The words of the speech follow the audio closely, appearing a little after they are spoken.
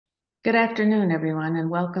Good afternoon, everyone, and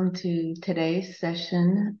welcome to today's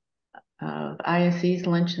session of ISE's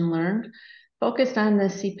Lunch and Learn, focused on the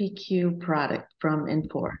CPQ product from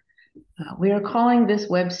Infor. We are calling this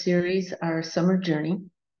web series our Summer Journey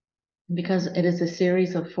because it is a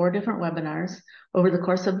series of 4 different webinars over the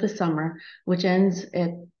course of the summer, which ends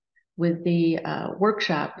with the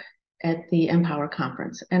workshop at the Empower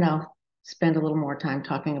Conference. And I'll spend a little more time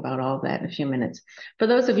talking about all of that in a few minutes. For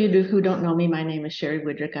those of you who don't know me, my name is Sherry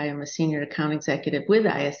Woodrick. I am a Senior Account Executive with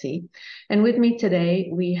ISE. And with me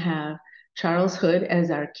today, we have Charles Hood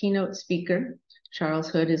as our keynote speaker. Charles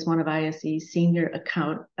Hood is one of ISE's senior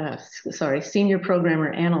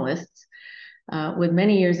programmer analysts with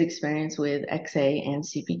many years experience with XA and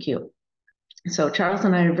CPQ. So Charles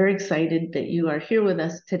and I are very excited that you are here with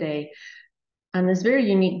us today on this very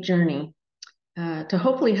unique journey to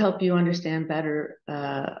hopefully help you understand better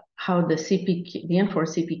how the Infor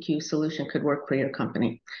CPQ solution could work for your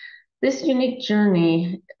company. This unique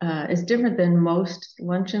journey is different than most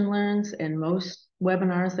lunch and learns and most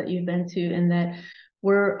webinars that you've been to, in that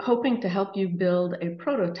we're hoping to help you build a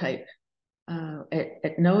prototype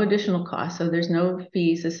at no additional cost. So there's no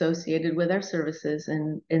fees associated with our services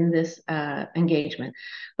in this engagement.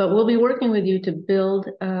 But we'll be working with you to build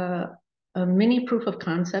a mini proof of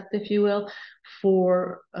concept, if you will,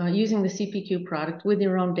 for using the CPQ product with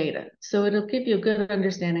your own data. So it'll give you a good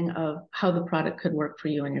understanding of how the product could work for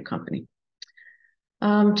you and your company.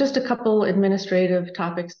 Just a couple administrative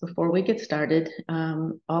topics before we get started.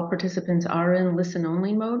 All participants are in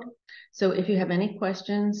listen-only mode. So if you have any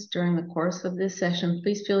questions during the course of this session,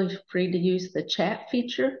 please feel free to use the chat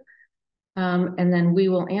feature. And then we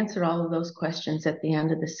will answer all of those questions at the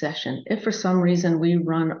end of the session. If for some reason we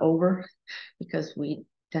run over, because we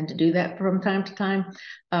tend to do that from time to time,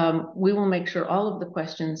 we will make sure all of the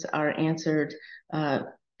questions are answered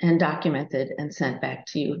and documented and sent back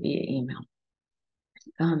to you via email.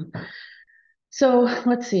 So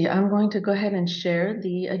let's see, I'm going to go ahead and share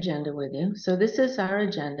the agenda with you. So this is our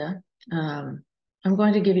agenda. I'm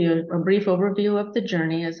going to give you a brief overview of the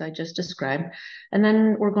journey as I just described, and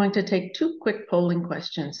then we're going to take 2 quick polling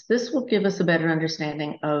questions. This will give us a better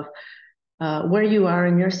understanding of where you are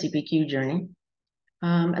in your CPQ journey.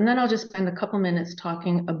 And then I'll just spend a couple minutes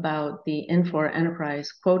talking about the Infor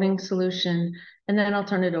Enterprise Quoting Solution, and then I'll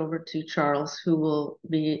turn it over to Charles, who will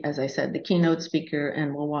be, as I said, the keynote speaker,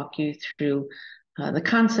 and will walk you through the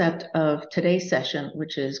concept of today's session,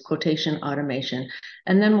 which is quotation automation.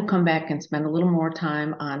 And then we'll come back and spend a little more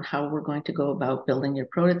time on how we're going to go about building your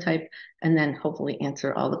prototype, and then hopefully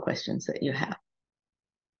answer all the questions that you have.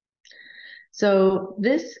 So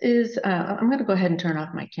this is, I'm going to go ahead and turn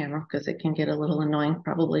off my camera because it can get a little annoying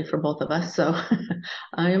probably for both of us. So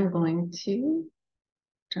I am going to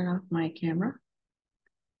turn off my camera.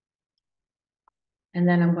 And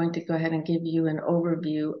then I'm going to go ahead and give you an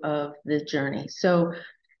overview of the journey. So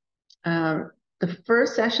the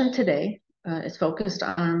first session today is focused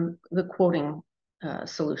on the quoting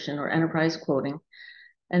solution, or enterprise quoting.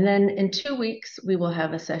 And then in 2 weeks, we will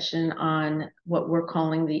have a session on what we're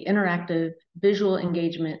calling the interactive visual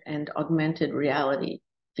engagement and augmented reality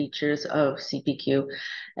features of CPQ.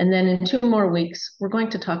 And then in 2 more weeks, we're going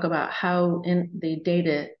to talk about how the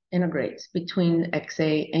data integrates between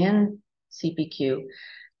XA and CPQ.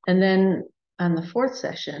 And then on the 4th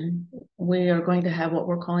session, we are going to have what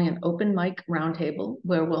we're calling an open mic roundtable,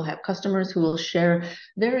 where we'll have customers who will share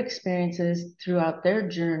their experiences throughout their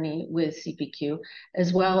journey with CPQ,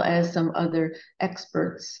 as well as some other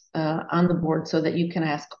experts on the board, so that you can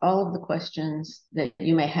ask all of the questions that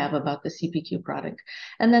you may have about the CPQ product.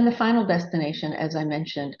 And then the final destination, as I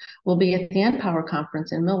mentioned, will be at the Empower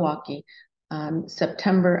Conference in Milwaukee.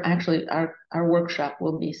 September, actually, our workshop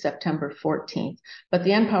will be September 14th, but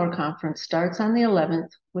the Empower Conference starts on the 11th,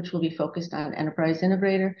 which will be focused on Enterprise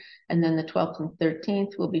Integrator, and then the 12th and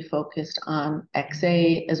 13th will be focused on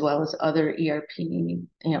XA, as well as other ERP,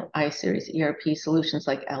 I-Series ERP solutions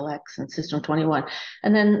like LX and System 21.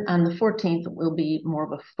 And then on the 14th will be more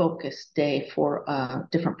of a focused day for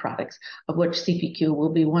different products, of which CPQ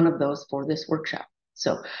will be one of those for this workshop.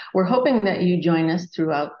 So we're hoping that you join us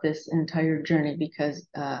throughout this entire journey because,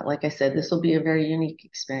 like I said, this will be a very unique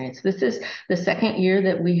experience. This is the 2nd year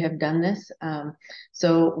that we have done this.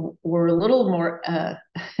 So we're a little more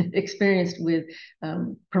experienced with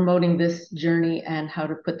promoting this journey and how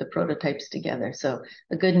to put the prototypes together. So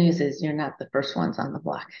the good news is you're not the first ones on the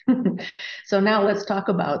block. So now let's talk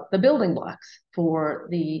about the building blocks for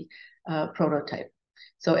the prototype.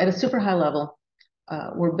 So at a super high level,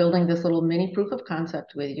 we're building this little mini proof of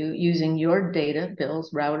concept with you using your data,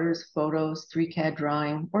 bills, routers, photos, 3CAD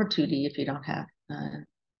drawing, or 2D if you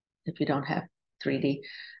don't have 3D.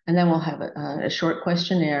 And then we'll have a short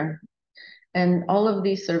questionnaire. And all of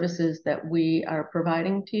these services that we are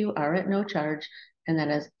providing to you are at no charge. And then,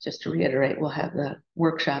 as just to reiterate, we'll have the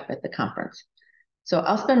workshop at the conference. So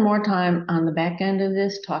I'll spend more time on the back end of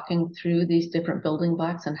this, talking through these different building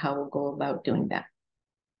blocks and how we'll go about doing that.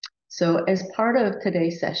 So as part of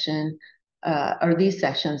today's session, or these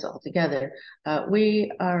sessions altogether,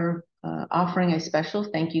 we are offering a special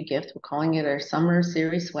thank you gift. We're calling it our Summer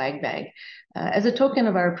Series Swag Bag, as a token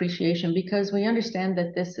of our appreciation, because we understand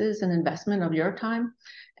that this is an investment of your time,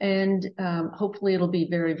 and hopefully it'll be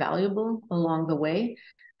very valuable along the way.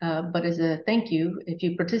 But as a thank you, if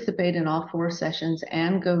you participate in all 4 sessions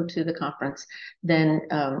and go to the conference, then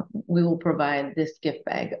we will provide this gift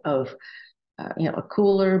bag of a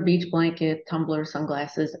cooler, beach blanket, tumbler,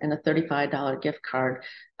 sunglasses, and a $35 gift card,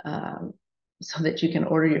 so that you can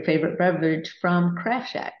order your favorite beverage from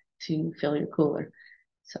Craft Shack to fill your cooler.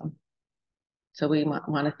 So we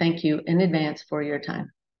want to thank you in advance for your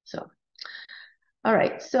time. So, all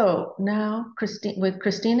right. So now, with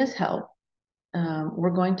Christina's help,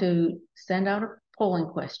 we're going to send out a polling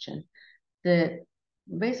question that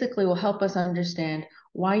basically will help us understand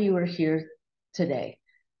why you are here today.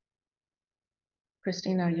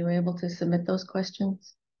 Christine, are you able to submit those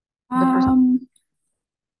questions?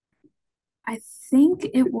 I think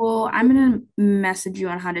it will. I'm going to message you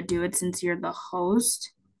on how to do it since you're the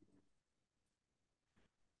host.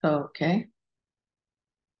 Okay.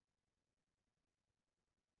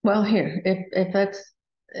 Well, here, if that's,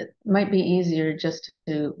 it might be easier just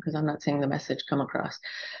to, because I'm not seeing the message come across.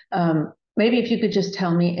 Maybe if you could just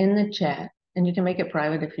tell me in the chat, and you can make it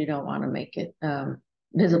private if you don't want to make it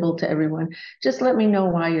visible to everyone. Just let me know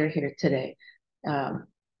why you're here today.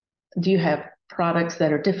 Do you have products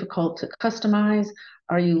that are difficult to customize?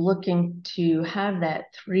 Are you looking to have that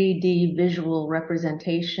 3D visual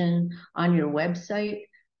representation on your website?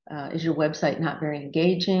 Is your website not very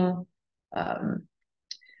engaging?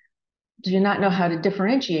 Do you not know how to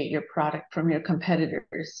differentiate your product from your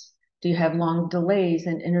competitors? Do you have long delays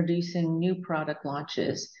in introducing new product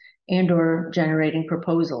launches and or generating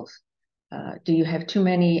proposals? Do you have too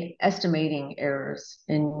many estimating errors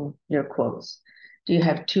in your quotes? Do you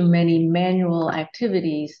have too many manual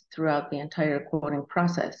activities throughout the entire quoting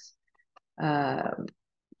process?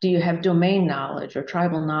 Do you have domain knowledge or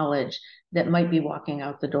tribal knowledge that might be walking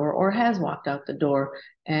out the door or has walked out the door,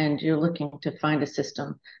 and you're looking to find a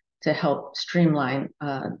system to help streamline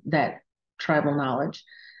that tribal knowledge?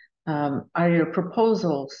 Are your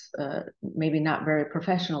proposals maybe not very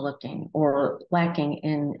professional looking or lacking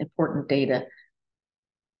in important data?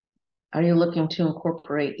 Are you looking to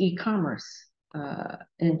incorporate e-commerce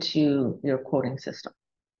into your quoting system?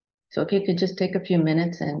 So if you could just take a few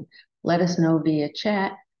minutes and let us know via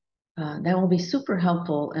chat, that will be super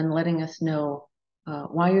helpful in letting us know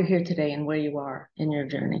why you're here today and where you are in your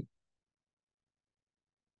journey.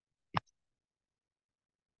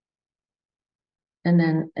 And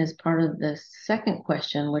then as part of the second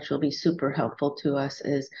question, which will be super helpful to us,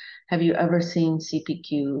 is, have you ever seen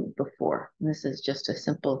CPQ before? And this is just a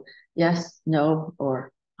simple yes, no,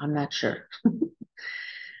 or I'm not sure.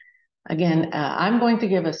 Again, I'm going to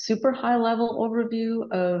give a super high level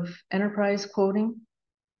overview of enterprise quoting.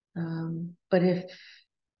 But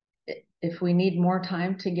if we need more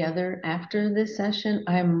time together after this session,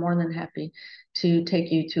 I am more than happy to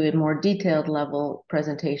take you to a more detailed level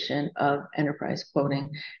presentation of enterprise quoting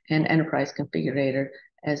and enterprise configurator,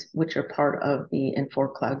 which are part of the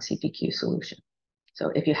Infor Cloud CPQ solution.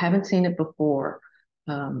 So if you haven't seen it before,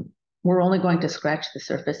 we're only going to scratch the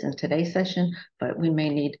surface in today's session, but we may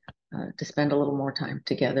need to spend a little more time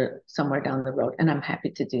together somewhere down the road, and I'm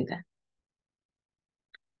happy to do that.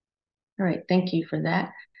 All right, thank you for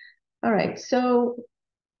that. All right, so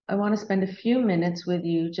I want to spend a few minutes with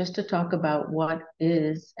you just to talk about what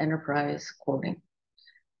is enterprise quoting.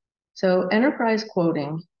 So enterprise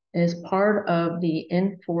quoting is part of the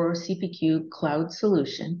Infor CPQ cloud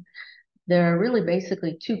solution. There are really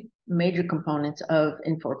basically 2 major components of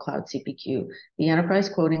Infor Cloud CPQ, the enterprise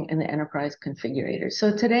quoting and the enterprise configurator.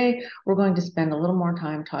 So today we're going to spend a little more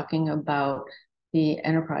time talking about the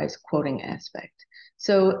enterprise quoting aspect.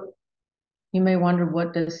 So you may wonder,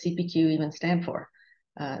 what does CPQ even stand for?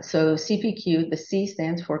 So CPQ, the C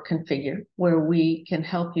stands for configure, where we can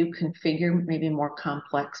help you configure maybe more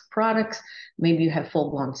complex products. Maybe you have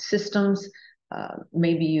full-blown systems.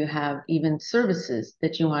 Maybe you have even services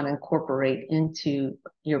that you want to incorporate into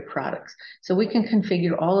your products. So we can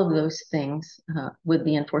configure all of those things with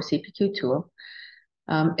the Infor CPQ tool.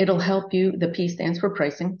 It'll help you, the P stands for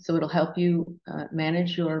pricing, so it'll help you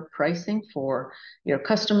manage your pricing for your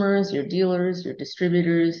customers, your dealers, your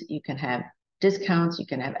distributors. You can have discounts, you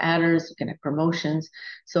can have adders, you can have promotions.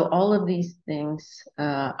 So all of these things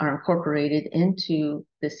are incorporated into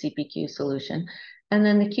the CPQ solution. And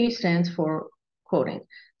then the Q stands for quoting.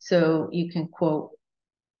 So you can quote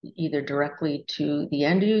either directly to the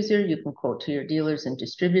end user, you can quote to your dealers and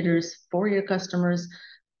distributors for your customers,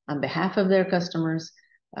 on behalf of their customers.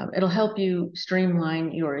 It'll help you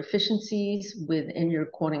streamline your efficiencies within your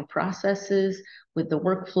quoting processes, with the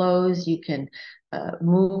workflows. You can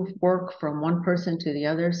move work from one person to the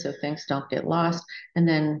other so things don't get lost. And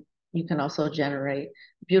then you can also generate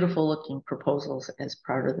beautiful looking proposals as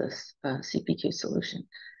part of this CPQ solution.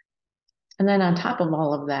 And then on top of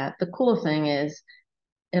all of that, the cool thing is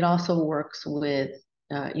it also works with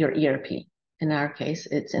your ERP. In our case,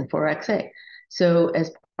 it's Infor XA. So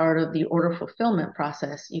as part of the order fulfillment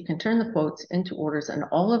process, you can turn the quotes into orders, and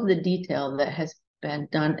all of the detail that has been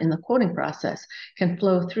done in the quoting process can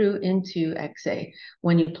flow through into XA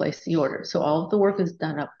when you place the order. So all of the work is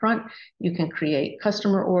done up front. You can create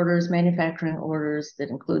customer orders, manufacturing orders that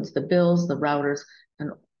includes the bills, the routers,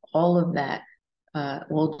 and all of that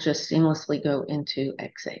will just seamlessly go into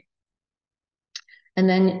XA. And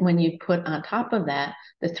then when you put on top of that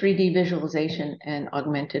the 3D visualization and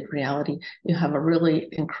augmented reality, you have a really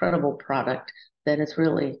incredible product that is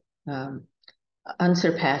really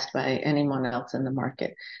unsurpassed by anyone else in the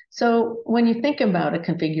market. So when you think about a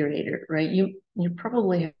configurator, right, you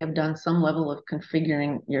probably have done some level of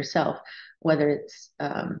configuring yourself, whether it's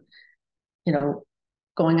you know,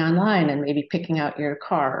 going online and maybe picking out your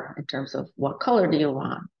car in terms of what color do you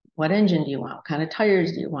want, what engine do you want, what kind of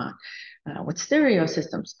tires do you want, what stereo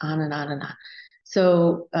systems, on and on and on.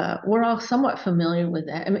 So we're all somewhat familiar with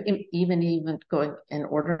that. I mean, even going and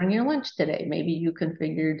ordering your lunch today, maybe you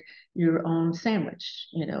configured your own sandwich.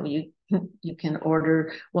 You know, you can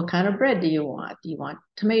order what kind of bread do you want? Do you want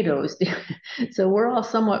tomatoes? So we're all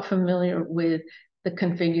somewhat familiar with the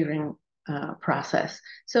configuring process.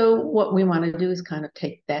 So what we want to do is kind of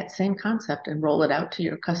take that same concept and roll it out to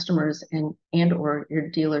your customers and or your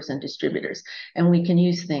dealers and distributors. And we can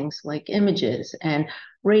use things like images and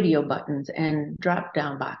radio buttons and drop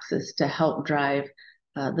down boxes to help drive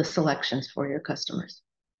the selections for your customers.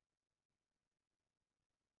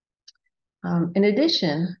 In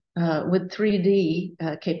addition, with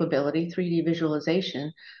 3D capability, 3D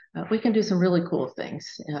visualization, we can do some really cool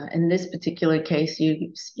things. In this particular case,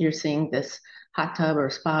 you're seeing this hot tub or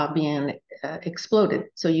spa being exploded,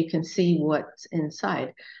 so you can see what's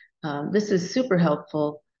inside. This is super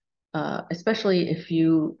helpful, especially if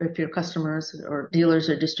your customers or dealers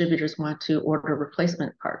or distributors want to order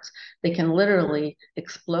replacement parts. They can literally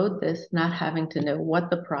explode this, not having to know what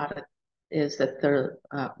the product is that they're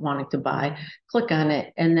wanting to buy. Click on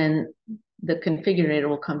it, and then the configurator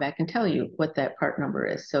will come back and tell you what that part number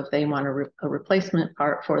is. So if they want a replacement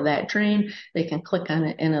part for that drain, they can click on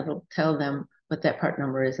it and it'll tell them what that part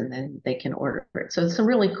number is, and then they can order it. So some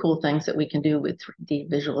really cool things that we can do with 3D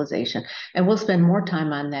visualization. And we'll spend more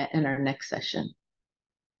time on that in our next session.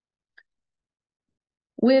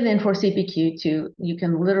 With Infor CPQ too, you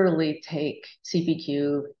can literally take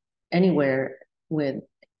CPQ anywhere with,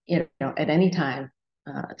 at any time.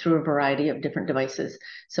 Through a variety of different devices.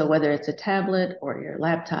 So whether it's a tablet or your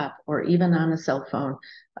laptop or even on a cell phone,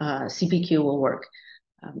 CPQ will work.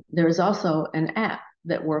 There is also an app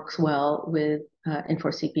that works well with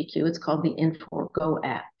Infor CPQ. It's called the Infor Go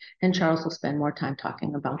app. And Charles will spend more time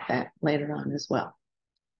talking about that later on as well.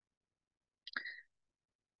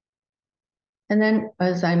 And then,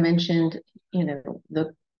 as I mentioned,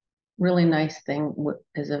 the really nice thing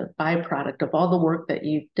as a byproduct of all the work that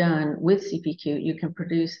you've done with CPQ, you can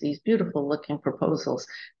produce these beautiful looking proposals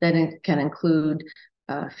that can include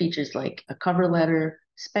features like a cover letter,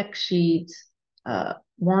 spec sheets,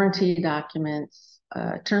 warranty documents,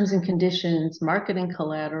 terms and conditions, marketing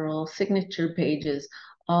collateral, signature pages,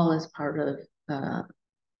 all as part of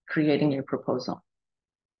creating your proposal.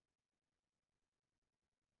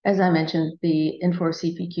 As I mentioned, the Infor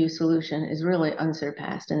CPQ solution is really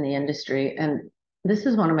unsurpassed in the industry, and this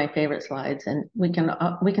is one of my favorite slides. And we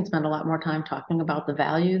can spend a lot more time talking about the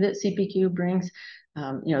value that CPQ brings.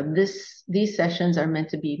 These sessions are meant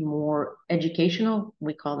to be more educational.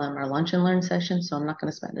 We call them our lunch and learn sessions, so I'm not going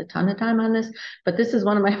to spend a ton of time on this. But this is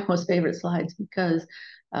one of my most favorite slides because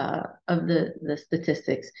of the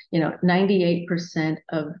statistics. 98%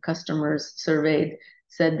 of customers surveyed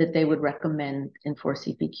said that they would recommend Infor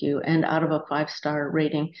CPQ, and out of a 5-star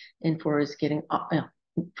rating, Infor is getting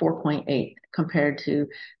 4.8 compared to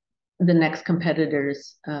the next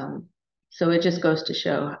competitors. So it just goes to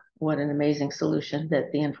show what an amazing solution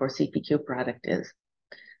that the Infor CPQ product is.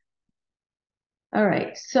 All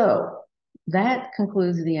right, so that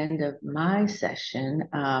concludes the end of my session.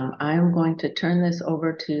 I'm going to turn this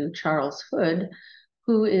over to Charles Hood,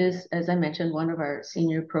 who is, as I mentioned, one of our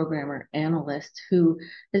senior programmer analysts who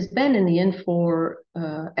has been in the Infor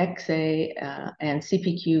XA and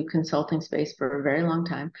CPQ consulting space for a very long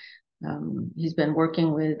time. He's been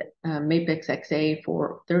working with Mapix XA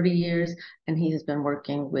for 30 years, and he has been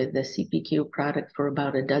working with the CPQ product for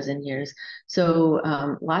about a dozen years. So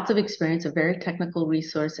lots of experience, a very technical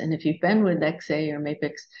resource. And if you've been with XA or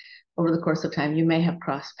Mapix over the course of time, you may have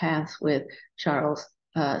crossed paths with Charles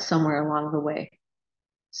somewhere along the way.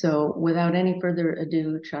 So without any further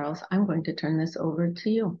ado, Charles, I'm going to turn this over to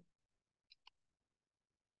you.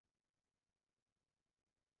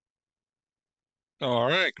 All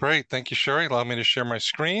right, great. Thank you, Sherry. Allow me to share my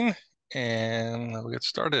screen and we'll get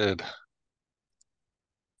started.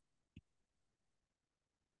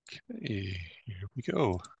 Okay, here we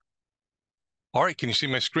go. All right, can you see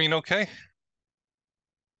my screen okay?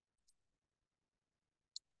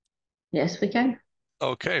 Yes, we can.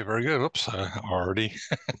 Okay, very good. Oops, I already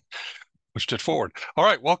pushed it forward. All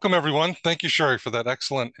right, welcome everyone. Thank you, Sherry, for that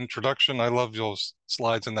excellent introduction. I love those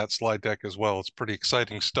slides in that slide deck as well. It's pretty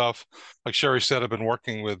exciting stuff. Like Sherry said, I've been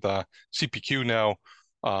working with CPQ now.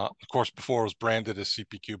 Of course, before it was branded as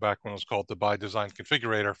CPQ, back when it was called the By Design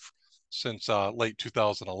Configurator, since late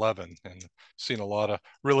 2011, and seen a lot of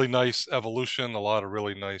really nice evolution, a lot of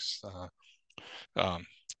really nice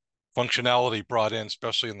functionality brought in,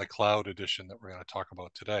 especially in the cloud edition that we're going to talk about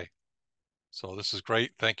today. So this is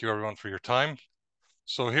great. Thank you everyone for your time.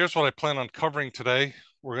 So here's what I plan on covering today.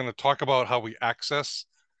 We're going to talk about how we access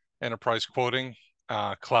enterprise quoting,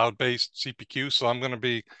 cloud-based CPQ. So I'm going to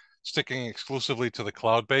be sticking exclusively to the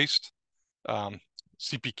cloud-based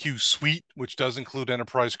CPQ suite, which does include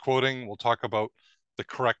enterprise quoting. We'll talk about the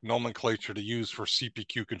correct nomenclature to use for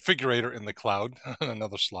CPQ configurator in the cloud,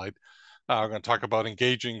 another slide. We're going to talk about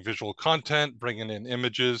engaging visual content, bringing in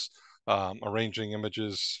images, arranging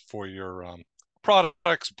images for your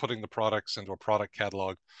products, putting the products into a product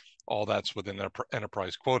catalog. All that's within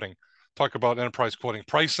enterprise quoting. Talk about enterprise quoting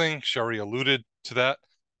pricing. Sherry alluded to that.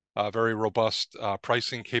 Very robust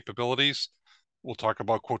pricing capabilities. We'll talk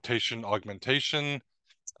about quotation augmentation,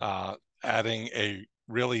 adding a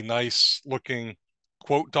really nice looking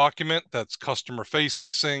quote document that's customer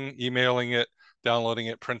facing, emailing it, downloading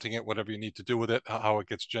it, printing it, whatever you need to do with it, how it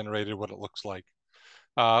gets generated, what it looks like.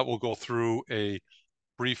 We'll go through a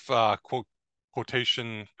brief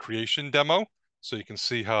quotation creation demo so you can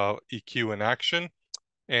see how EQ in action.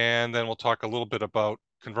 And then we'll talk a little bit about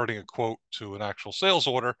converting a quote to an actual sales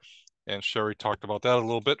order. And Sherry talked about that a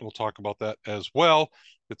little bit. We'll talk about that as well.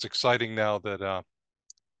 It's exciting now that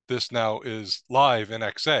this now is live in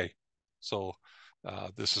XA. So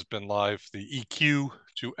this has been live. The EQ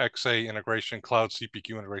to XA integration, cloud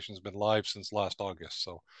CPQ integration has been live since last August.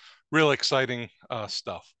 So real exciting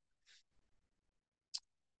stuff.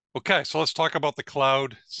 Okay, so let's talk about the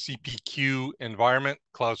cloud CPQ environment,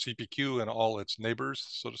 cloud CPQ and all its neighbors,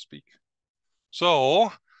 so to speak.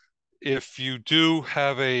 So if you do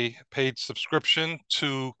have a paid subscription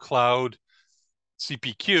to cloud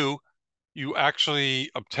CPQ, you actually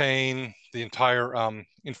obtain the entire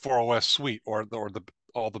Infor OS suite or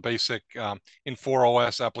all the basic Infor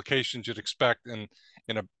OS applications you'd expect in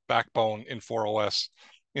a backbone Infor OS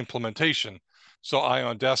implementation. So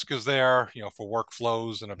Ion Desk is there, for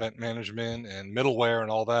workflows and event management and middleware and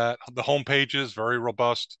all that. The home pages, very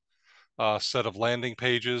robust set of landing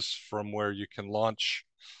pages from where you can launch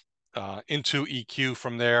into EQ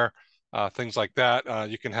from there, things like that.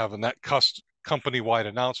 You can have a net company-wide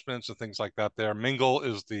announcements and things like that there. Mingle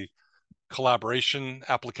is the collaboration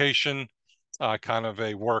application, kind of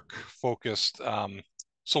a work-focused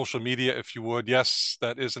social media, if you would. Yes,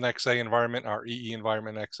 that is an XA environment. Our EE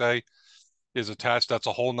environment XA is attached. That's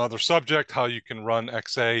a whole nother subject, how you can run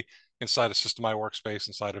XA inside a System-I workspace,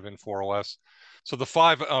 inside of Infor OS. So the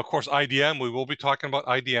five, of course, IDM, we will be talking about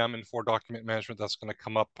IDM and for document management. That's going to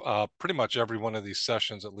come up pretty much every one of these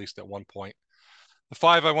sessions, at least at one point. The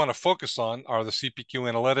five I want to focus on are the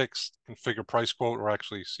CPQ analytics, configure price quote, or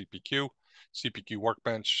actually CPQ, CPQ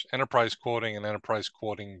workbench, enterprise quoting, and enterprise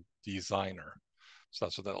quoting designer. So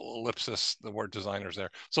that's what that ellipsis, the word designers there.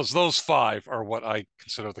 So it's those five are what I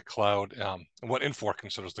consider the cloud, and what Infor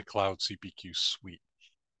considers the cloud CPQ suite.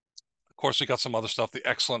 Of course, we got some other stuff, the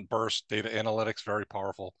excellent burst, data analytics, very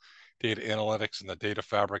powerful data analytics and the data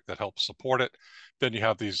fabric that helps support it. Then you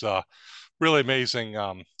have these really amazing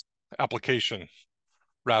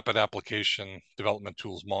rapid application development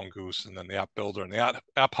tools, Mongoose, and then the app builder and the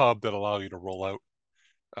app hub that allow you to roll out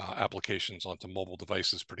applications onto mobile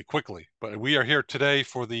devices pretty quickly. But we are here today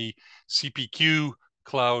for the CPQ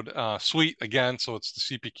cloud suite again. So it's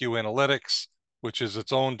the CPQ Analytics, which is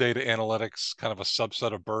its own data analytics, kind of a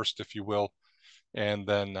subset of Burst, if you will. And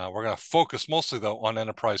then we're going to focus mostly, though, on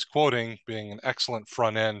enterprise quoting being an excellent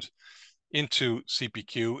front end into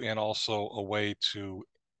CPQ and also a way to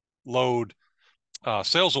load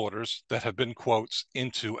sales orders that have been quotes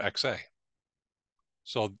into XA.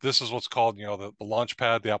 So this is what's called, the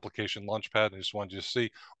Launchpad, the application Launchpad. I just wanted you to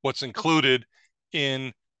see what's included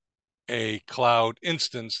in a cloud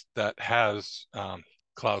instance that has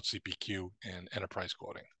cloud CPQ and enterprise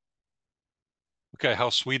quoting. Okay, how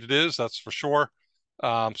sweet it is, that's for sure.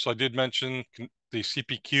 So I did mention the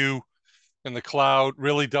CPQ in the cloud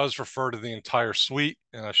really does refer to the entire suite,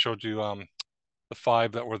 and I showed you the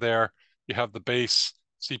 5 that were there. You have the base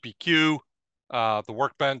CPQ, the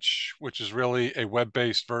Workbench, which is really a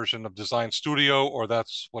web-based version of Design Studio, or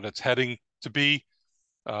that's what it's heading to be.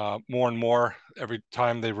 More and more, every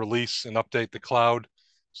time they release and update the cloud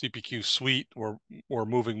CPQ suite, we're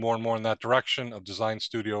moving more and more in that direction of Design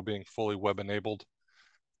Studio being fully web-enabled.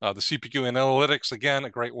 The CPQ Analytics, again, a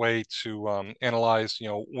great way to analyze,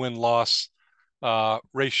 win-loss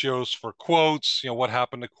ratios for quotes. What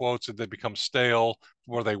happened to quotes? Did they become stale?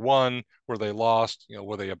 Were they won? Were they lost?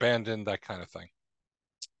 Were they abandoned? That kind of thing.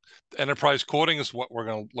 Enterprise quoting is what we're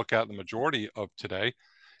going to look at the majority of today.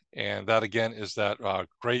 And that, again, is that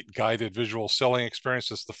great guided visual selling experience.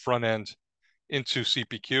 It's the front end into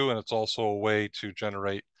CPQ, and it's also a way to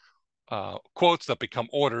generate quotes that become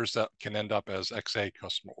orders that can end up as XA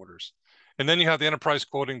customer orders. And then you have the Enterprise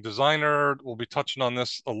Quoting Designer. We'll be touching on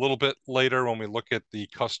this a little bit later when we look at the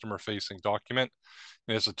customer-facing document.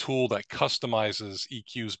 And it's a tool that customizes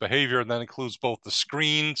EQ's behavior, and that includes both the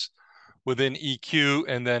screens within EQ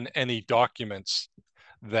and then any documents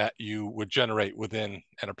that you would generate within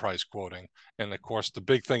enterprise quoting. And of course, the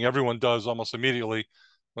big thing everyone does almost immediately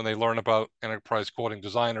when they learn about Enterprise Quoting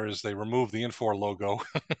Designer is they remove the Infor logo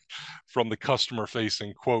from the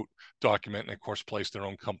customer-facing quote document and, of course, place their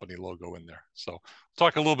own company logo in there. So we'll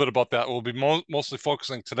talk a little bit about that. We'll be mostly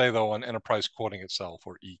focusing today, though, on enterprise quoting itself,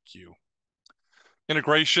 or EQ.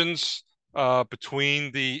 Integrations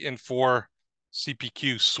between the Infor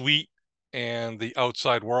CPQ suite and the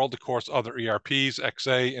outside world, of course, other ERPs,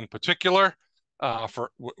 XA in particular,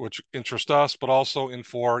 which interest us, but also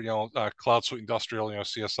Infor, Cloud Suite Industrial,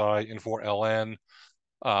 CSI, Infor LN,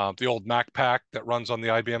 the old MacPack that runs on the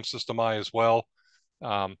IBM System I as well.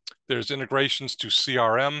 There's integrations to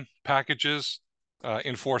CRM packages,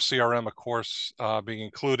 Infor CRM, of course, being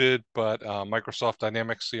included, but Microsoft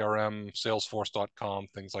Dynamics CRM, Salesforce.com,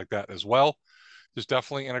 things like that as well. There's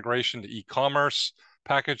definitely integration to e-commerce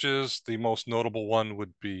packages. The most notable one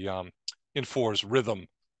would be Infor's Rhythm,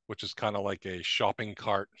 which is kind of like a shopping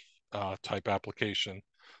cart type application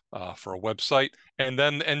for a website. And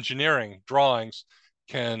then engineering drawings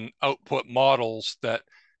can output models that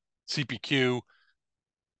CPQ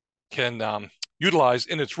can utilize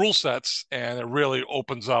in its rule sets, and it really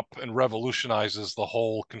opens up and revolutionizes the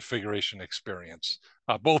whole configuration experience,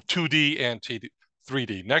 both 2D and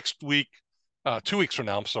 3D. Next week, 2 weeks from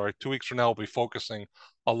now, I'm sorry, 2 weeks from now, we'll be focusing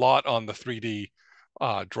a lot on the 3D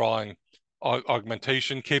drawing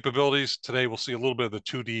augmentation capabilities. Today, we'll see a little bit of the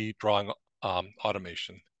 2D drawing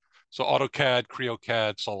automation. So AutoCAD,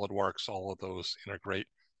 CreoCAD, SolidWorks, all of those integrate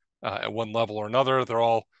at one level or another. They're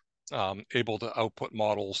all able to output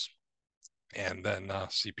models, and then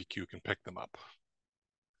CPQ can pick them up.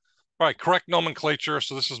 All right, correct nomenclature.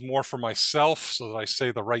 So this is more for myself so that I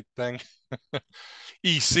say the right thing.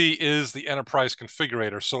 EC is the enterprise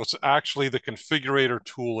configurator. So it's actually the configurator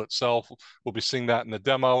tool itself. We'll be seeing that in the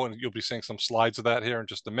demo, and you'll be seeing some slides of that here in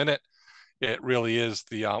just a minute. It really is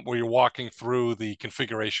the where you're walking through the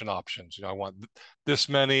configuration options. I want this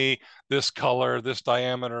many, this color, this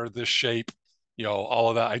diameter, this shape, all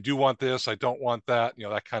of that. I do want this, I don't want that,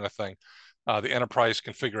 that kind of thing. The enterprise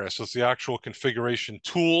configurator. So it's the actual configuration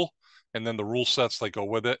tool, and then the rule sets that go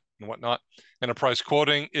with it and whatnot. Enterprise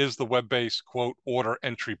quoting is the web-based quote order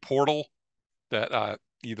entry portal that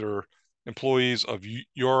either employees of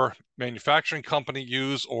your manufacturing company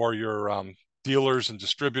use, or your dealers and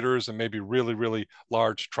distributors and maybe really, really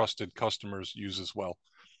large trusted customers use as well.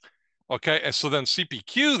 Okay, and so then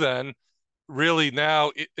CPQ then really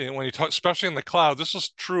now, when you talk, especially in the cloud, this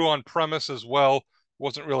is true on premise as well,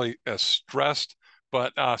 wasn't really as stressed,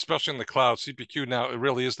 but especially in the cloud, CPQ now, it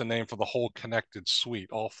really is the name for the whole connected suite,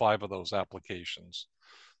 all 5 of those applications.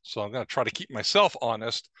 So I'm going to try to keep myself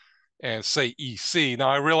honest and say EC. Now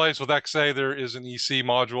I realize with XA there is an EC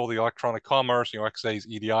module, the electronic commerce, XA's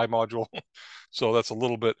EDI module. So that's a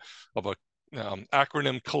little bit of a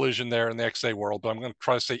acronym collision there in the XA world, but I'm going to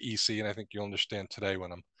try to say EC, and I think you'll understand today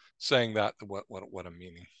when I'm saying that what I'm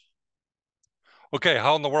meaning. Okay,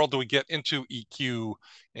 how in the world do we get into EQ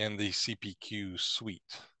and the CPQ suite?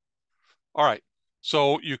 All right,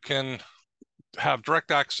 so you can have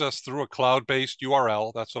direct access through a cloud-based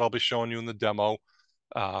URL. That's what I'll be showing you in the demo.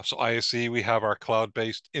 So ISE, we have our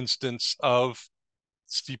cloud-based instance of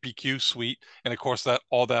CPQ suite, and of course that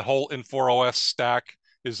whole Infor OS stack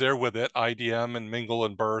is there with it, IDM and Mingle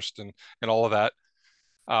and Burst and all of that.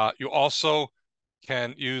 You also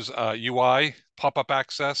can use UI pop-up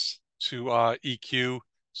access to EQ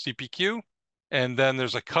CPQ, and then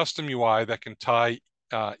there's a custom UI that can tie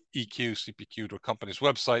EQ CPQ to a company's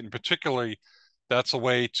website, and particularly that's a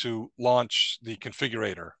way to launch the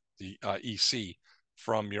configurator, the EC,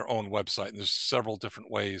 from your own website. And there's several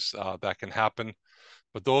different ways that can happen,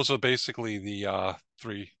 but those are basically the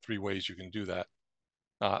three ways you can do that.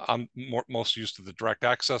 I'm most used to the direct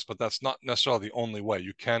access, but that's not necessarily the only way.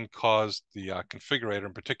 You can cause the configurator,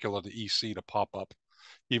 in particular the EC, to pop up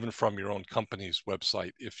even from your own company's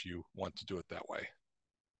website if you want to do it that way.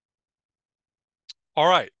 All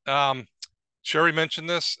right. Sherry mentioned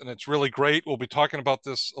this, and it's really great. We'll be talking about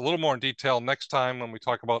this a little more in detail next time when we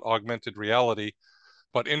talk about augmented reality.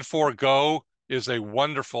 But Infor Go is a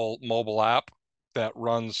wonderful mobile app that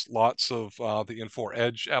runs lots of the Infor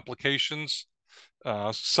Edge applications.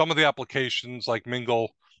 Some of the applications like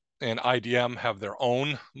Mingle and IDM have their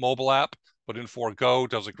own mobile app, but Infor Go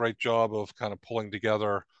does a great job of kind of pulling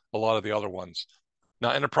together a lot of the other ones.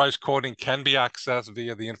 Now, enterprise quoting can be accessed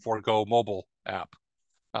via the Infor Go mobile app.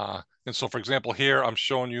 And so, for example, here I'm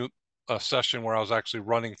showing you a session where I was actually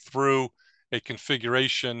running through a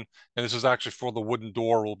configuration, and this is actually for the wooden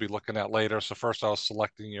door we'll be looking at later. So first I was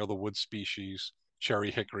selecting, the wood species,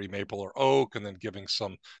 cherry, hickory, maple, or oak, and then giving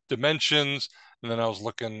some dimensions. And then I was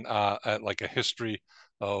looking at like a history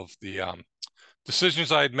of the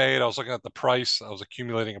decisions I had made. I was looking at the price. I was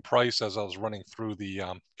accumulating a price as I was running through the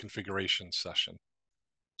configuration session.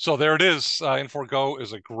 So there it is. Infor Go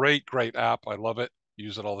is a great app. I love it.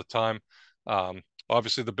 Use it all the time.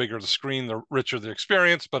 Obviously, the bigger the screen, the richer the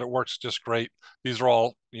experience, but it works just great. These are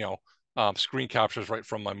all, screen captures right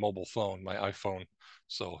from my mobile phone, my iPhone.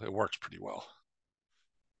 So it works pretty well.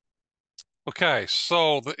 Okay,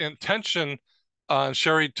 so the intention, and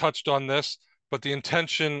Sherry touched on this, but the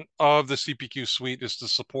intention of the CPQ suite is to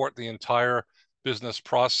support the entire business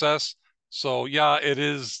process. So yeah, it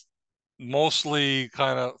is mostly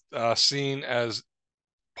kind of seen as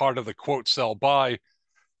part of the quote, sell, buy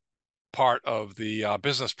part of the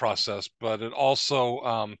business process, but it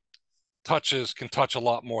also can touch a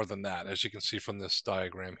lot more than that, as you can see from this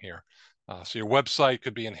diagram here. So your website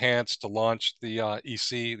could be enhanced to launch the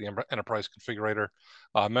EC, the Enterprise Configurator.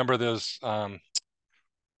 Remember, there's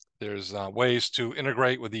ways to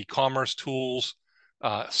integrate with e-commerce tools,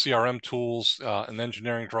 CRM tools, and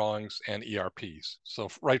engineering drawings and ERPs. So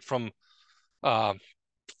right from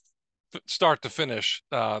start to finish,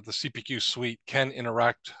 the CPQ suite can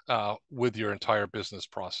interact with your entire business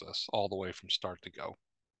process all the way from start to go.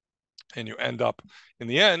 And you end up, in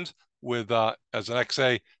the end, with, as an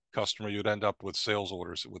XA customer, you'd end up with sales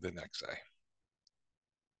orders within XA.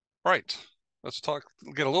 All right, let's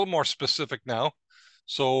get a little more specific now.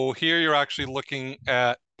 So here you're actually looking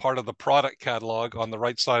at part of the product catalog on the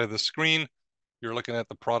right side of the screen. You're looking at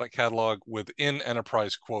the product catalog within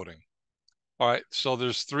enterprise quoting. All right, so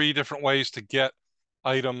there's 3 different ways to get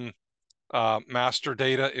item master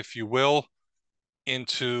data, if you will,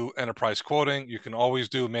 into enterprise quoting. You can always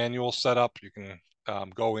do manual setup. You can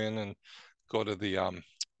go in and go to the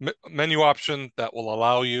menu option that will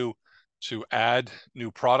allow you to add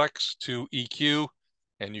new products to EQ,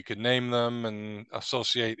 and you can name them and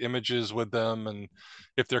associate images with them. And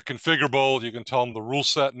if they're configurable, you can tell them the rule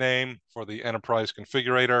set name for the enterprise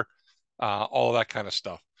configurator, all of that kind of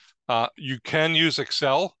stuff. You can use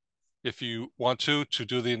Excel if you want to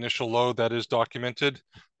do the initial load that is documented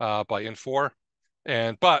by Infor.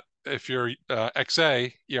 But if you're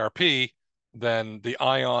XA ERP, then the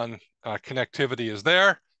ION connectivity is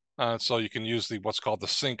there. So you can use what's called the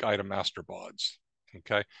sync item master bods.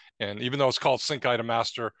 Okay. And even though it's called sync item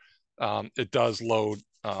master, it does load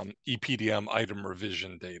EPDM item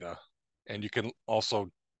revision data. And you can also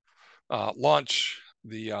launch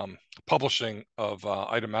the publishing of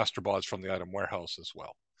item master bods from the item warehouse as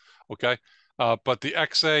well. Okay. But the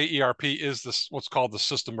XA ERP is what's called the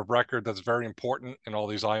system of record. That's very important in all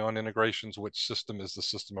these ION integrations. Which system is the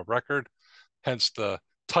system of record? Hence the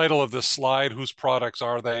title of this slide, whose products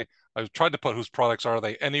are they? I tried to put whose products are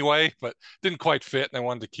they anyway, but didn't quite fit. And I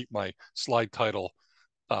wanted to keep my slide title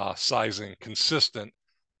sizing consistent.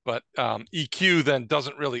 But EQ then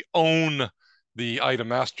doesn't really own the item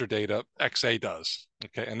master data, XA does.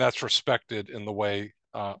 Okay, and that's respected in the way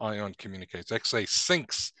Ion communicates. XA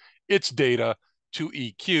syncs its data to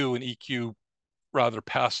EQ, and EQ rather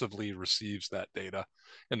passively receives that data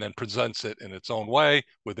and then presents it in its own way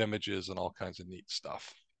with images and all kinds of neat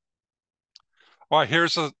stuff. All right,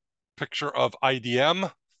 here's a picture of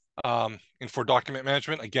IDM Infor document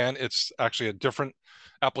management. Again, it's actually a different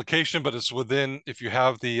application, but it's within, if you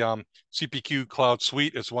have the CPQ Cloud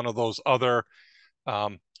Suite, it's one of those other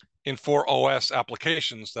Infor OS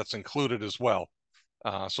applications that's included as well.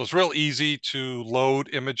 So it's real easy to load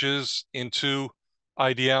images into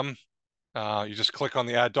IDM. You just click on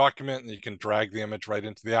the add document and you can drag the image right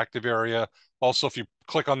into the active area. Also, if you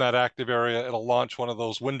click on that active area, it'll launch one of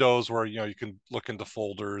those windows where you can look into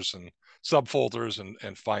folders and subfolders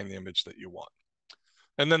and find the image that you want.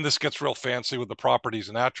 And then this gets real fancy with the properties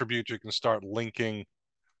and attributes. You can start linking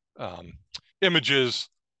images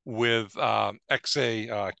with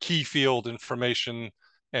XA key field information,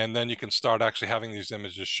 and then you can start actually having these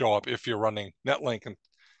images show up if you're running Netlink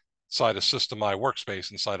inside a System-I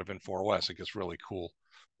workspace inside of Infor OS. It gets really cool.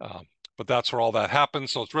 But that's where all that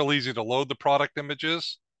happens. So it's real easy to load the product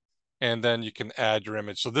images, and then you can add your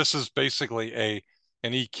image. So this is basically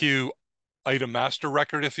an EQ item master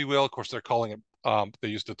record, if you will. Of course, they're calling it, they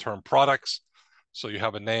use the term products. So you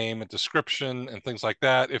have a name, a description, and things like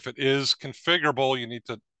that. If it is configurable, you need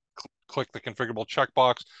to click the configurable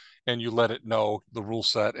checkbox, and you let it know the rule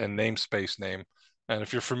set and namespace name. And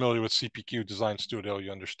if you're familiar with CPQ Design Studio,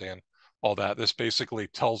 you understand all that. This basically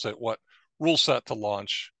tells it what rule set to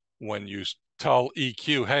launch when you tell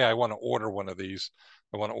EQ, hey, I want to order one of these.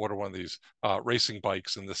 I want to order one of these racing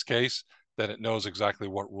bikes in this case, then it knows exactly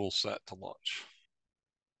what rule set to launch.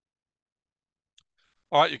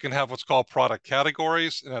 All right, you can have what's called product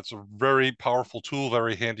categories, and that's a very powerful tool,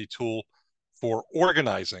 very handy tool for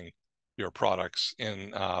organizing your products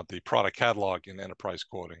in the product catalog in enterprise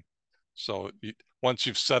quoting. So once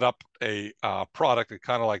you've set up a product, it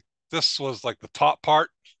kind of like this was like the top part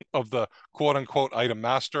of the quote unquote item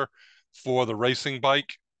master for the racing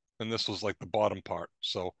bike, and this was like the bottom part.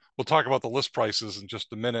 So we'll talk about the list prices in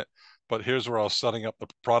just a minute, but here's where I was setting up the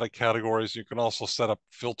product categories. You can also set up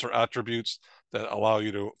filter attributes that allow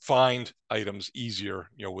you to find items easier,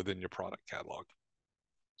 within your product catalog.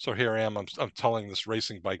 So here I am, I'm telling this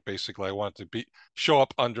racing bike, basically, I want it to show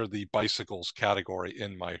up under the bicycles category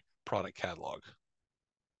in my product catalog.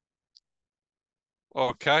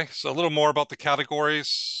 Okay, so a little more about the categories.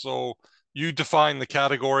 So you define the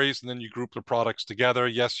categories and then you group the products together.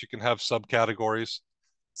 Yes, you can have subcategories.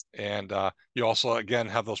 And you also, again,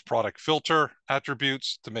 have those product filter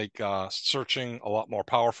attributes to make searching a lot more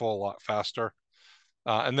powerful, a lot faster.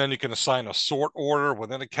 And then you can assign a sort order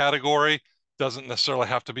within a category. Doesn't necessarily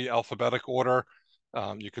have to be alphabetic order.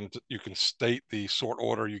 You can state the sort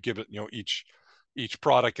order. You give it, each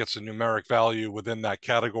product gets a numeric value within that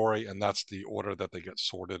category, and that's the order that they get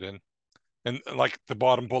sorted in. And like the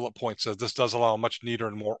bottom bullet point says, this does allow a much neater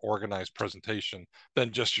and more organized presentation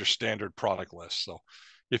than just your standard product list. So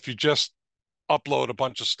if you just upload a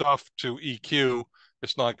bunch of stuff to EQ,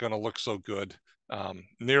 it's not going to look so good,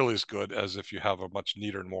 nearly as good as if you have a much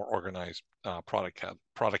neater and more organized product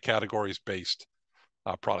categories based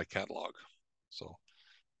product catalog. So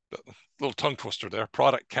a little tongue twister there,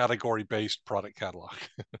 product category based product catalog.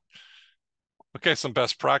 Okay, some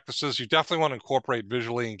best practices. You definitely want to incorporate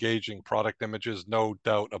visually engaging product images, no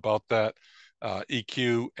doubt about that.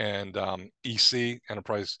 EQ and EC,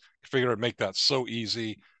 Enterprise Configurator, make that so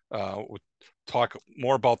easy. We'll talk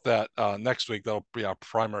more about that next week. That'll be our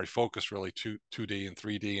primary focus, really, 2D and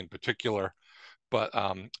 3D in particular. But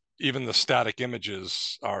even the static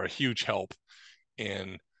images are a huge help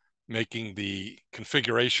in making the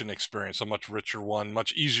configuration experience a much richer one,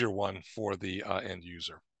 much easier one for the end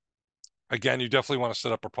user. Again, you definitely want to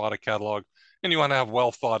set up a product catalog, and you want to have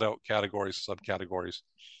well thought out categories, subcategories.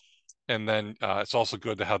 And then it's also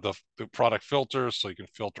good to have the product filters, so you can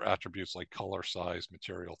filter attributes like color, size,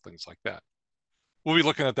 material, things like that. We'll be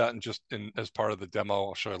looking at that as part of the demo.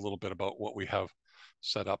 I'll show you a little bit about what we have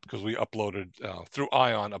set up, because we uploaded through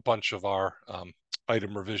Ion a bunch of our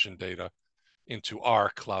item revision data into our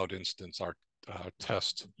cloud instance, our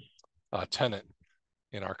test tenant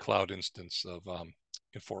in our cloud instance of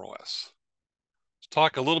Infor OS. Let's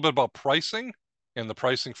talk a little bit about pricing and the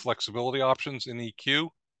pricing flexibility options in EQ.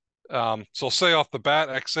 So say off the bat,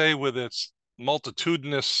 XA with its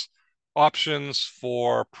multitudinous options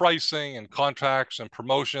for pricing and contracts and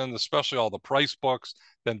promotions, especially all the price books,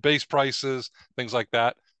 then base prices, things like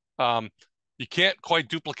that. You can't quite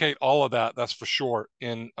duplicate all of that, that's for sure,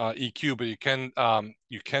 in EQ, but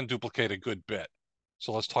you can duplicate a good bit.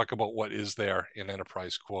 So let's talk about what is there in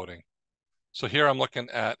enterprise quoting. So here I'm looking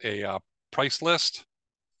at a price list,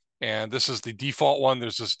 and this is the default one.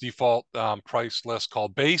 There's this default price list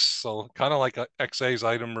called base, so kind of like a XA's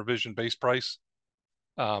item revision base price.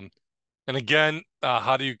 And again,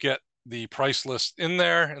 how do you get the price list in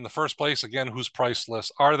there in the first place? Again, whose price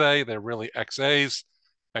lists are they? They're really XA's.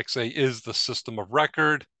 XA is the system of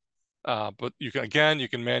record, but you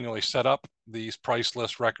can manually set up these price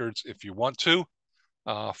list records if you want to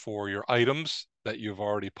for your items that you've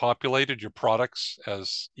already populated, your products,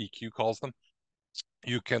 as EQ calls them.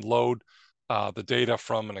 You can load the data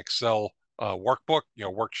from an Excel workbook,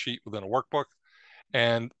 worksheet within a workbook,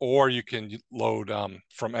 or you can load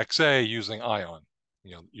from XA using Ion.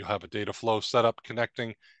 You have a data flow set up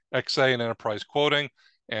connecting XA and enterprise quoting,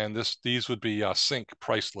 and these would be sync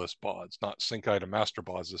price list BODs, not sync item master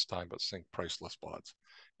BODs this time, but sync price list BODs.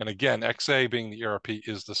 And again, XA being the ERP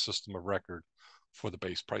is the system of record for the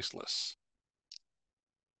base price lists.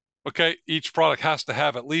 Okay, each product has to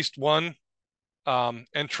have at least one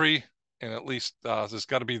entry, and at least there's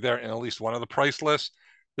got to be there in at least one of the price lists.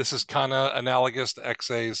 This is kind of analogous to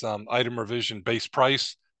XA's item revision base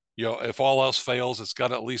price. If all else fails, it's got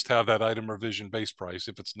to at least have that item revision base price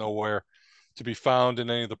if it's nowhere to be found in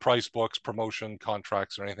any of the price books, promotion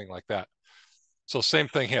contracts, or anything like that. So same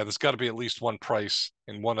thing here. There's got to be at least one price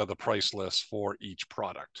in one of the price lists for each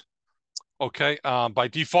product. Okay, by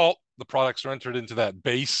default, the products are entered into that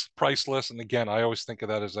base price list. And again, I always think of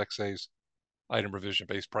that as XA's item revision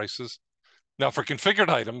base prices. Now for configured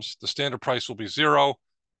items, the standard price will be 0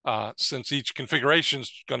 since each configuration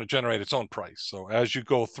is going to generate its own price. So as you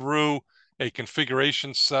go through a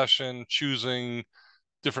configuration session, choosing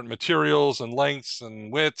different materials and lengths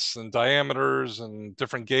and widths and diameters and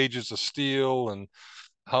different gauges of steel and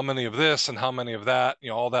how many of this and how many of that,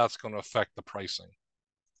 all that's going to affect the pricing.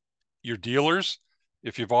 Your dealers,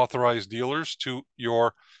 if you've authorized dealers to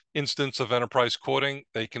your instance of enterprise quoting,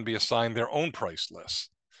 they can be assigned their own price lists.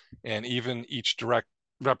 And even each direct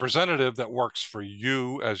representative that works for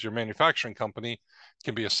you as your manufacturing company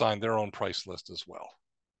can be assigned their own price list as well.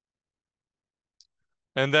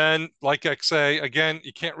 And then like XA, again,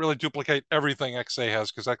 you can't really duplicate everything XA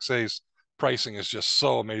has because XA's pricing is just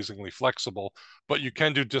so amazingly flexible, but you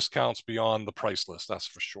can do discounts beyond the price list, that's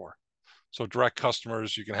for sure. So direct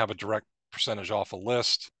customers, you can have a direct percentage off a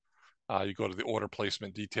list. You go to the order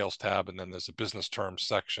placement details tab, and then there's a business terms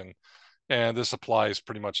section. And this applies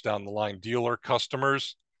pretty much down the line. Dealer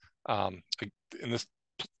customers, in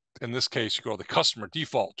this case, you go to the customer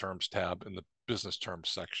default terms tab in the business terms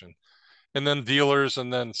section. And then dealers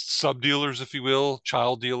and then sub-dealers, if you will,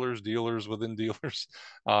 child dealers, dealers within dealers.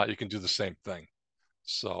 You can do the same thing.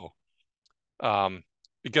 So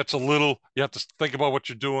it gets a little, you have to think about what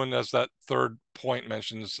you're doing, as that third point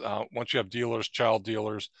mentions. Once you have dealers, child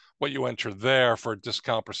dealers, what you enter there for a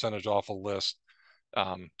discount percentage off a list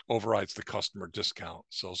overrides the customer discount.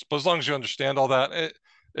 So, but as long as you understand all that,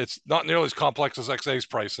 it's not nearly as complex as XA's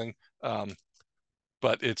pricing,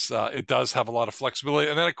 but it does have a lot of flexibility.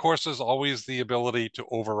 And then, of course, there's always the ability to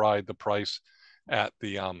override the price at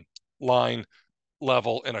the line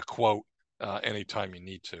level in a quote anytime you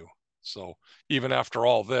need to. So even after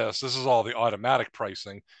all this is all the automatic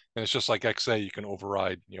pricing, and it's just like XA, you can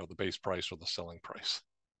override, the base price or the selling price.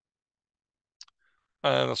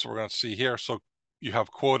 And that's what we're going to see here. So you have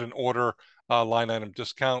quote and order line item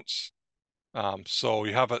discounts. So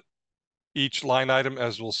you have each line item,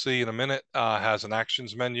 as we'll see in a minute, has an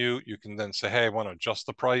actions menu. You can then say, hey, I want to adjust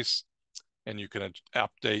the price, and you can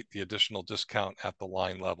update the additional discount at the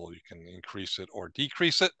line level. You can increase it or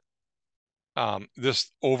decrease it.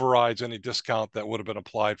 This overrides any discount that would have been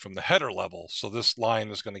applied from the header level. So this line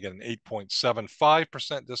is going to get an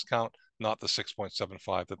 8.75% discount, not the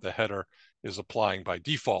 6.75 that the header is applying by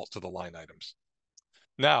default to the line items.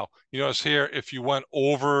 Now, you notice here, if you went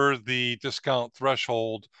over the discount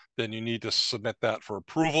threshold, then you need to submit that for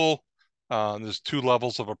approval. There's 2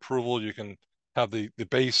 levels of approval. You can have the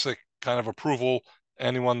basic kind of approval.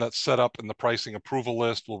 Anyone that's set up in the pricing approval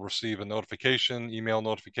list will receive a notification, email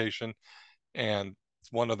notification, and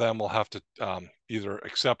one of them will have to either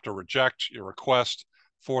accept or reject your request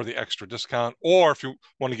for the extra discount. Or if you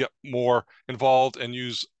want to get more involved and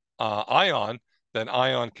use Ion, then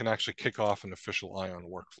Ion can actually kick off an official Ion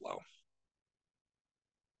workflow.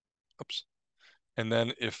 Oops. And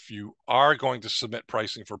then if you are going to submit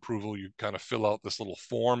pricing for approval, you kind of fill out this little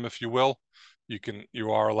form, if you will.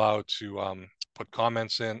 You are allowed to put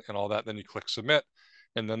comments in and all that. Then you click submit,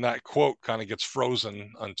 and then that quote kind of gets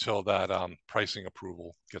frozen until that pricing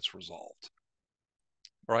approval gets resolved.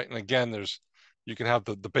 All right, and again, you can have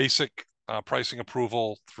the basic pricing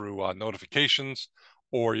approval through notifications,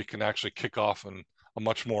 or you can actually kick off a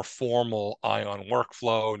much more formal ION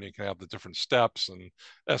workflow, and you can have the different steps and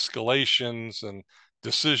escalations and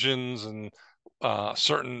decisions, and a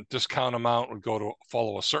certain discount amount would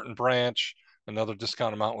follow a certain branch, another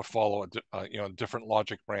discount amount would follow a different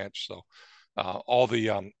logic branch. So all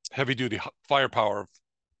the heavy duty firepower of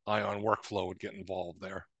ION workflow would get involved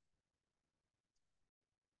there.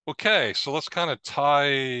 Okay, so let's kind of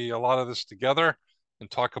tie a lot of this together and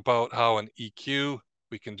talk about how in EQ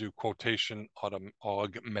we can do quotation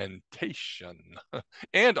augmentation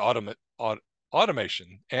and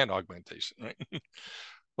automation and augmentation, right?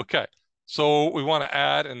 Okay, so we want to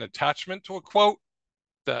add an attachment to a quote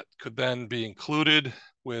that could then be included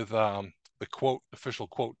with the official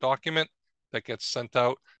quote document that gets sent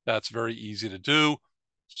out. That's very easy to do.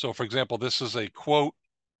 So for example, this is a quote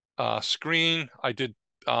screen. I did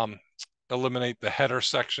eliminate the header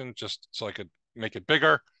section just so I could make it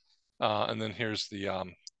bigger. And then here's the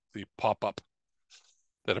pop-up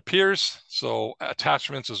that appears. So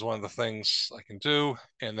attachments is one of the things I can do.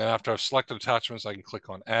 And then after I've selected attachments, I can click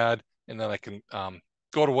on add, and then I can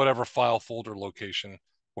go to whatever file folder location,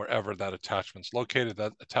 wherever that attachment's located.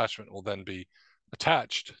 That attachment will then be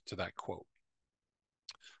attached to that quote.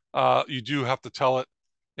 You do have to tell it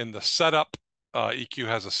in the setup. EQ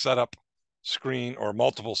has a setup screen or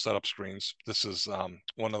multiple setup screens. This is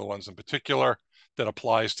one of the ones in particular that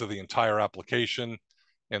applies to the entire application.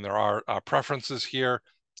 And there are preferences here,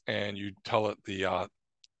 and you tell it the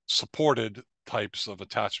supported types of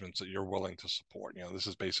attachments that you're willing to support. You know, this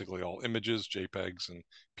is basically all images, JPEGs, and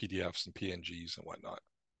PDFs and PNGs and whatnot.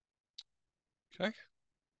 Okay.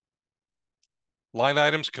 Line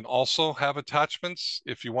items can also have attachments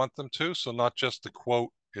if you want them to. So not just the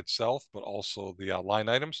quote itself, but also the line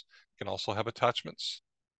items can also have attachments.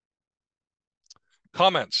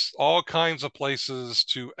 Comments, all kinds of places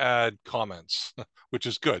to add comments, which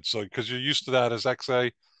is good. So because you're used to that as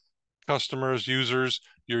XA customers, users,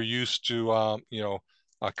 you're used to,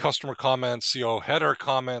 customer comments, CO header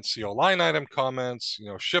comments, CO line item comments,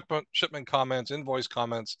 shipment comments, invoice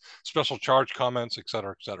comments, special charge comments, et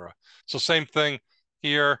cetera, et cetera. So same thing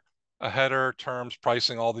here, a header, terms,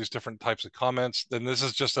 pricing, all these different types of comments. Then this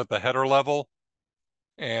is just at the header level.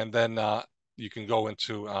 And then you can go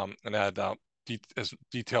into and add as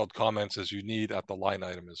detailed comments as you need at the line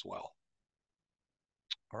item as well.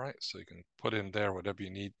 All right, so you can put in there whatever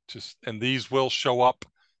you need to, and these will show up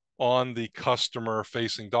on the customer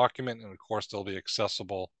facing document. And of course, they'll be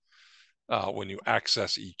accessible when you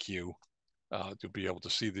access EQ. You'll be able to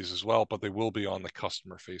see these as well, but they will be on the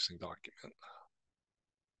customer facing document.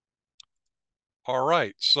 All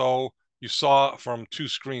right, so you saw from 2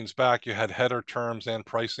 screens back, you had header, terms, and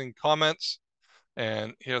pricing comments.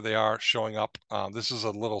 And here they are showing up. This is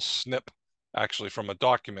a little snip actually from a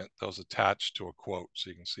document that was attached to a quote. So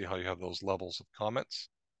you can see how you have those levels of comments.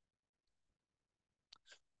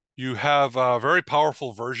 You have very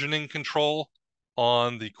powerful versioning control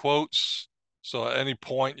on the quotes. So at any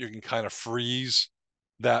point you can kind of freeze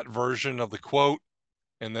that version of the quote.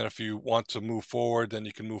 And then if you want to move forward, then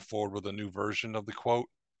you can move forward with a new version of the quote.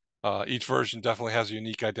 Each version definitely has a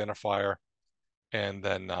unique identifier. And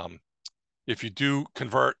then if you do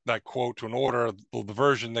convert that quote to an order, the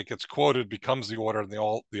version that gets quoted becomes the order, and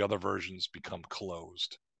all the other versions become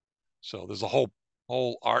closed. So there's a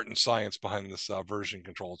whole art and science behind this version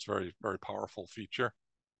control. It's very, very powerful feature.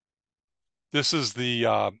 This is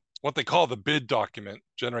the what they call the bid document.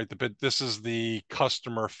 Generate the bid. This is the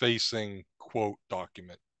customer-facing quote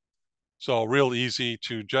document. So real easy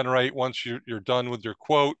to generate. Once you're done with your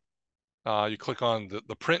quote, you click on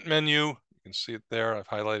the print menu. You can see it there. I've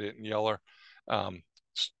highlighted it in yellow.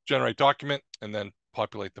 Generate document, and then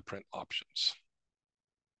populate the print options.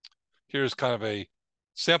 Here's kind of a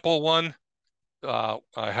sample one. I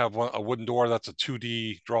have a wooden door. That's a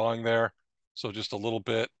 2D drawing there. So just a little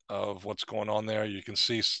bit of what's going on there. You can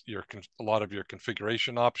see a lot of your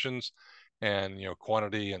configuration options, and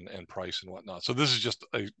quantity and price and whatnot. So this is just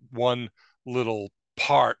one little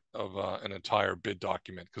part of an entire bid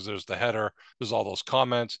document, because there's the header, there's all those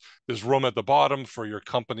comments, there's room at the bottom for your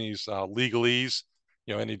company's legalese,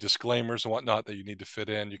 any disclaimers and whatnot that you need to fit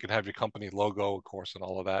in. You can have your company logo, of course, and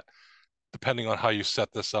all of that, depending on how you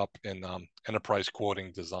set this up in Enterprise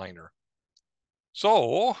Quoting Designer.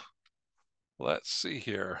 So let's see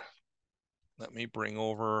here. Let me bring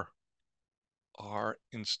over our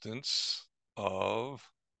instance of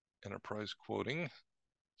Enterprise Quoting.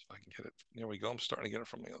 So I can get it. There we go. I'm starting to get it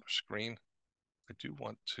from the other screen. I do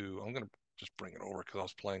want to, I'm going to just bring it over because I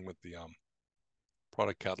was playing with the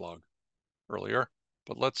product catalog earlier.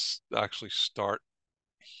 But let's actually start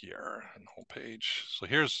here in the home page. So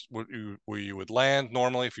here's where you would land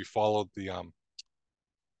normally if you followed the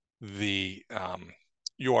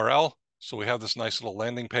URL. So we have this nice little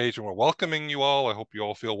landing page, and we're welcoming you all. I hope you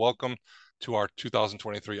all feel welcome to our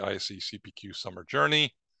 2023 ISE CPQ Summer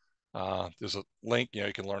Journey. There's a link,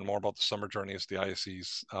 you can learn more about the Summer Journey. It's the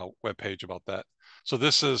ISE's webpage about that. So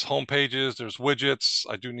this is home pages. There's widgets.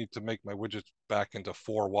 I do need to make my widgets back into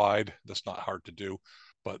 4 wide. That's not hard to do,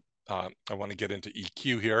 but I want to get into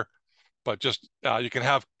EQ here. But just you can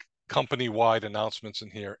have company-wide announcements in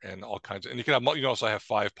here and all kinds of, and you can have, also I have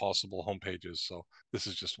 5 possible home pages. So this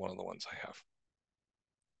is just one of the ones I have.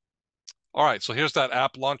 All right, so here's that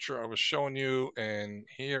app launcher I was showing you, and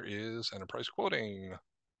here is enterprise quoting.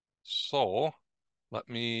 So let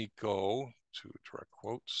me go to direct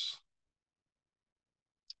quotes.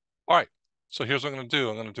 All right, so here's what I'm going to do.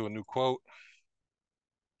 I'm going to do a new quote.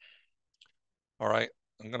 All right,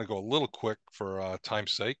 I'm going to go a little quick for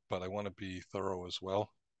time's sake, but I want to be thorough as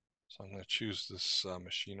well. So I'm going to choose this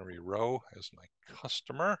machinery row as my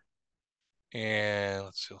customer. And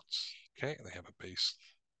let's see, okay, they have a base.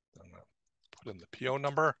 I'm going to put in the PO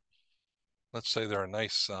number. Let's say they're a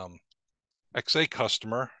nice XA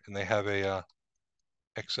customer, and they have a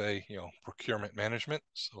XA, procurement management.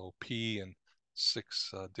 So P and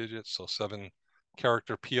 6 digits, so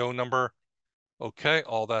 7-character PO number. Okay,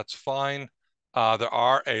 all that's fine. There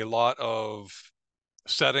are a lot of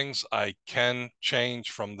settings I can change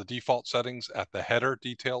from the default settings at the header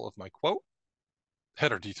detail of my quote.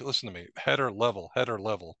 Header detail, listen to me, header level.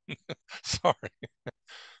 Sorry.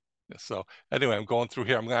 So anyway, I'm going through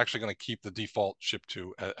here. I'm actually going to keep the default ship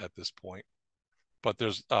to at this point. But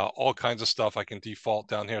there's all kinds of stuff I can default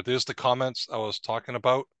down here. There's the comments I was talking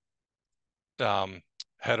about.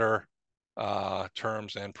 Header,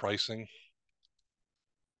 terms, and pricing.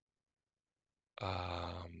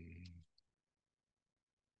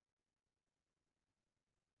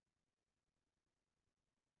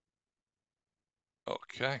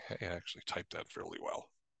 Okay, I actually typed that fairly well.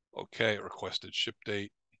 Okay, requested ship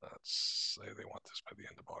date. Let's say they want this by the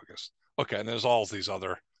end of August. Okay, and there's all these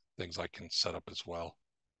other things I can set up as well.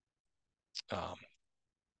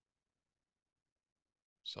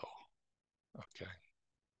 So, okay.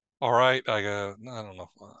 All right, I don't know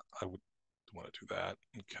if I would want to do that.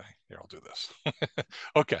 Okay, here, I'll do this.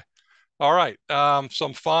 Okay. All right, so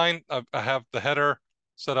I'm fine. I have the header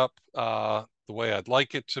set up the way I'd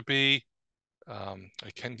like it to be.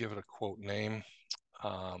 I can give it a quote name.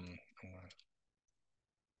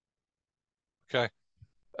 Okay.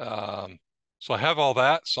 So I have all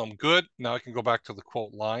that, so I'm good. Now I can go back to the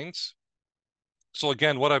quote lines. So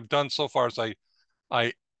again, what I've done so far is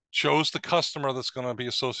I chose the customer that's going to be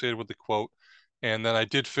associated with the quote, and then I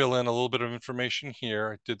did fill in a little bit of information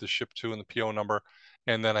here. I did the ship to and the PO number,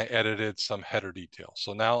 and then I edited some header details.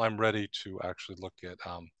 So now I'm ready to actually look at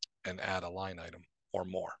and add a line item or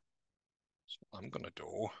more. So I'm going to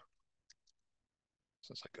do,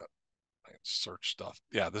 since I search stuff.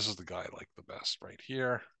 Yeah, this is the guy I like the best right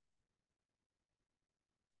here.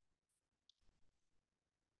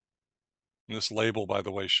 And this label, by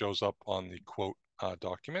the way, shows up on the quote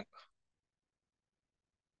document.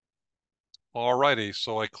 Alrighty,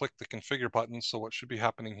 so I click the configure button. So what should be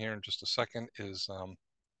happening here in just a second is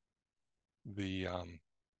there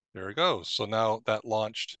it goes. So now that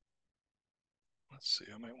launched. Let's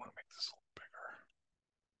see, I might want to make this a little bigger.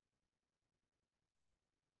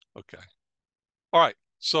 Okay. All right,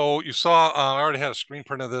 so you saw I already had a screen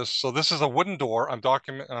print of this. So this is a wooden door. I'm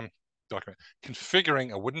configuring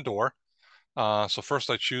a wooden door. So first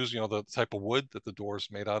I choose, the type of wood that the door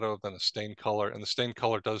is made out of, then a stain color, and the stain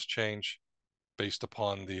color does change based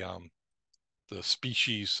upon the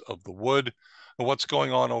species of the wood. And what's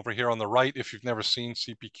going on over here on the right, if you've never seen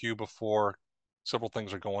CPQ before, several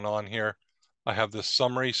things are going on here. I have this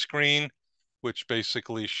summary screen, which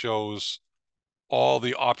basically shows all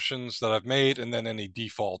the options that I've made and then any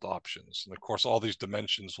default options. And of course, all these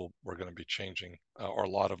dimensions we're going to be changing, or a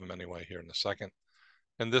lot of them anyway, here in a second.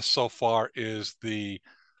 And this so far is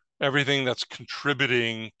everything that's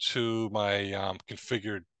contributing to my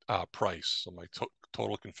configured price. So my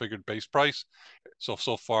total configured base price. So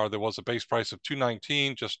far there was a base price of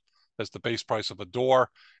 $219 just as the base price of a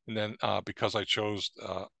door. And then because I chose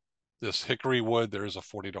this hickory wood, there is a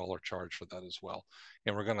 $40 charge for that as well.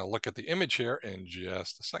 And we're going to look at the image here in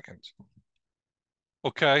just a second.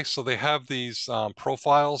 Okay, so they have these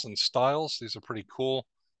profiles and styles. These are pretty cool.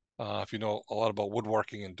 If you know a lot about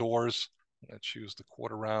woodworking and doors, I'm going to choose the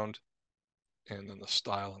quarter round. And then the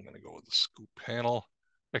style, I'm going to go with the scoop panel.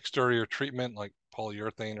 Exterior treatment, like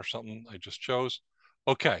polyurethane or something I just chose.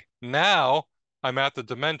 Okay, now I'm at the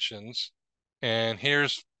dimensions. And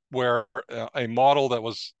here's where a model that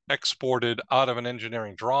was exported out of an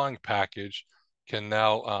engineering drawing package can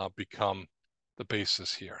now become the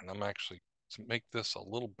basis here. And I'm actually, to make this a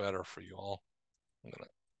little better for you all, I'm going to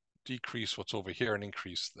decrease what's over here and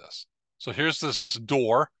increase this. So here's this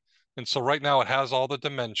door. And so right now it has all the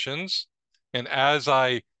dimensions. And as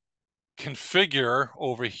I configure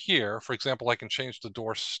over here, for example, I can change the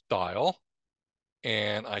door style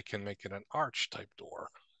and I can make it an arch type door.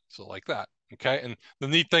 So like that, okay? And the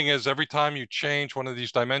neat thing is every time you change one of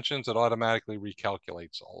these dimensions, it automatically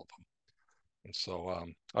recalculates all of them. And so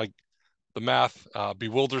the math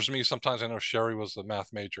bewilders me. Sometimes I know Sherry was the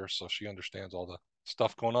math major, so she understands all the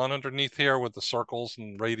stuff going on underneath here with the circles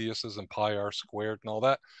and radiuses and pi r squared and all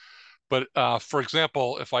that. But for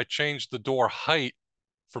example, if I change the door height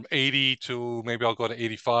from 80 to maybe I'll go to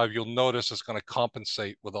 85, you'll notice it's going to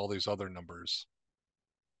compensate with all these other numbers.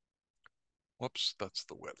 Whoops, that's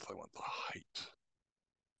the width. I want the height.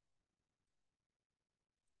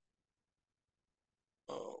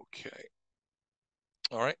 Okay.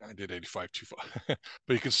 All right, I did 85.25. But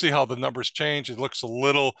you can see how the numbers change. It looks a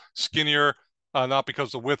little skinnier, not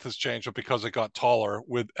because the width has changed, but because it got taller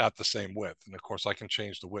at the same width. And of course, I can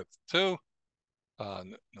change the width too.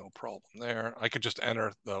 No problem there. I could just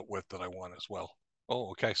enter the width that I want as well.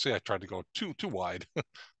 Oh, okay. See, I tried to go too wide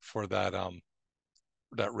for that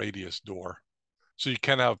that radius door. So you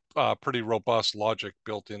can have pretty robust logic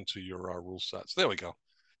built into your rule sets. There we go.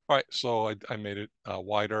 All right, so I made it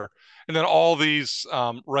wider. And then all these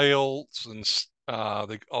rails and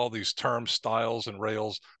all these term styles and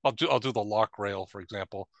rails, I'll do the lock rail, for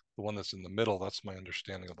example, the one that's in the middle. That's my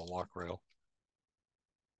understanding of the lock rail.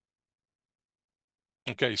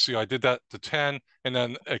 Okay, see, I did that to 10, and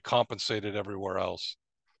then it compensated everywhere else.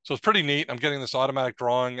 So it's pretty neat. I'm getting this automatic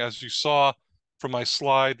drawing. As you saw from my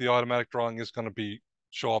slide, the automatic drawing is going to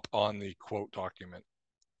show up on the quote document.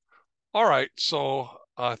 All right, so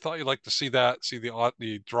I thought you'd like to see that, see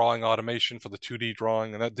the drawing automation for the 2D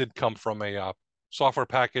drawing, and that did come from a software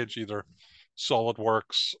package, either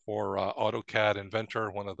SolidWorks or AutoCAD Inventor,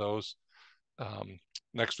 one of those.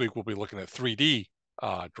 Next week, we'll be looking at 3D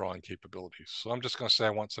drawing capabilities. So I'm just going to say I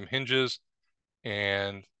want some hinges,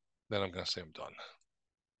 and then I'm going to say I'm done.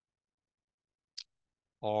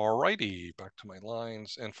 All righty, back to my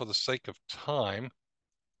lines. And for the sake of time,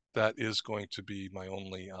 that is going to be my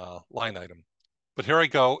only line item. But here I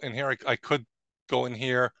go, and here I could go in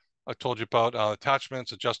here. I told you about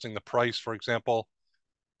attachments, adjusting the price, for example.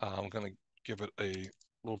 I'm going to give it a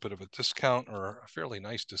little bit of a discount, or a fairly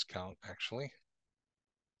nice discount, actually.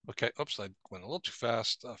 Okay, oops, I went a little too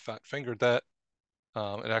fast, fat fingered that.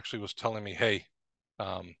 It actually was telling me, hey,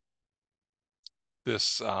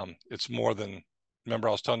 it's more than, remember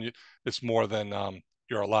I was telling you, it's more than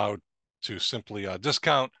you're allowed to simply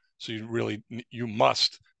discount. So you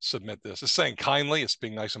must submit this. It's saying kindly, it's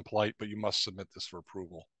being nice and polite, but you must submit this for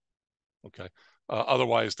approval. Okay.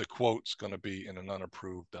 Otherwise, the quote's going to be in an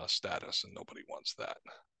unapproved status, and nobody wants that.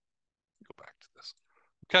 Go back to this.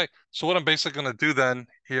 Okay. So what I'm basically going to do then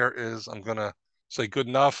here is I'm going to say good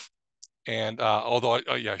enough. And although,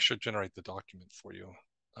 I should generate the document for you.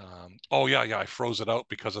 Oh, yeah, I froze it out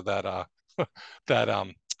because of that that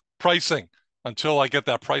pricing. Until I get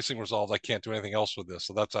that pricing resolved, I can't do anything else with this.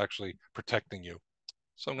 So that's actually protecting you.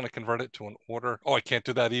 So I'm going to convert it to an order. Oh, I can't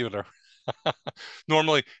do that either.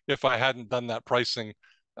 Normally, if I hadn't done that pricing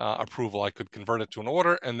approval, I could convert it to an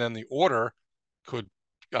order, and then the order could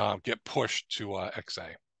get pushed to XA.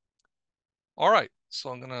 All right,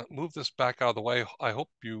 so I'm going to move this back out of the way. I hope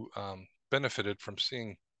you benefited from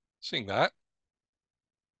seeing that.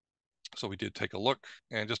 So we did take a look,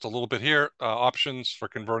 and just a little bit here, options for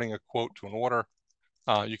converting a quote to an order.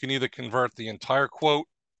 You can either convert the entire quote,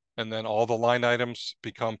 and then all the line items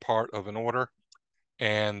become part of an order,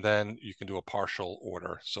 and then you can do a partial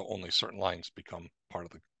order, so only certain lines become part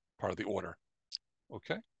of the order.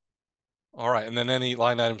 Okay. All right, and then any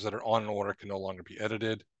line items that are on an order can no longer be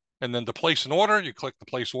edited. And then to place an order, you click the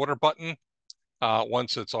place order button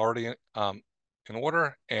once it's already in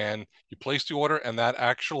order, and you place the order, and that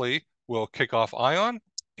actually will kick off Ion,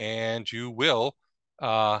 and you will,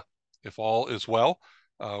 if all is well,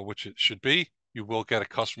 which it should be, you will get a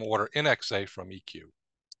customer order in XA from EQ.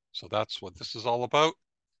 So that's what this is all about.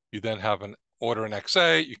 You then have an order in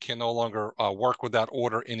XA. You can no longer work with that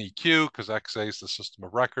order in EQ because XA is the system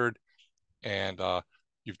of record, and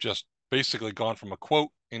you've just basically gone from a quote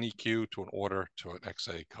in EQ to an order to an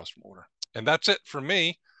XA customer order. And that's it for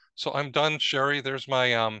me. So I'm done, Sherry. There's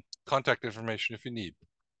my contact information if you need.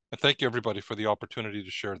 And thank you, everybody, for the opportunity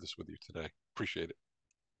to share this with you today. Appreciate it.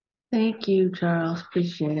 Thank you, Charles.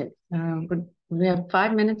 Appreciate it. We have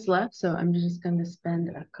 5 minutes left, so I'm just going to spend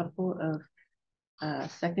a couple of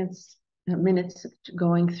minutes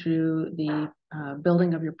going through the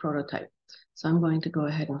building of your prototype. So I'm going to go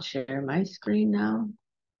ahead and share my screen now.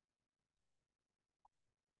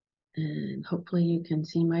 And hopefully you can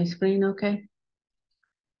see my screen okay.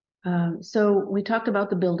 So we talked about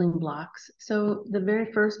the building blocks. So the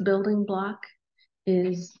very first building block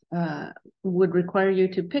is would require you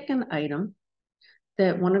to pick an item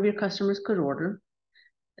that one of your customers could order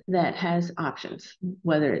that has options,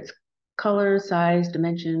 whether it's color, size,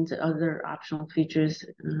 dimensions, other optional features,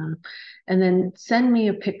 and then send me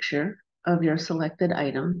a picture of your selected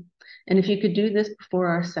item. And if you could do this before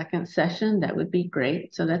our second session, that would be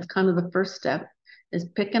great. So that's kind of the first step, is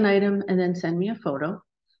pick an item and then send me a photo.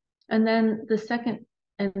 And then the second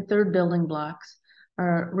and third building blocks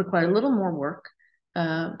require a little more work,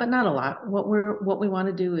 but not a lot. What we want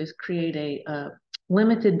to do is create a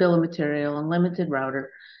limited bill of material and limited router,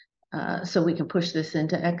 so we can push this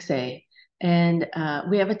into XA. And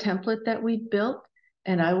we have a template that we built,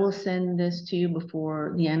 and I will send this to you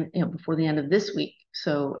before the end of this week.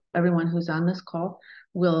 So everyone who's on this call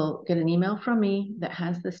will get an email from me that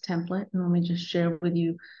has this template, and let me just share with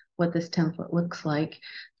you what this template looks like.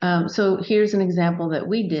 So here's an example that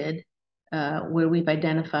we did where we've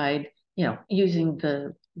identified, using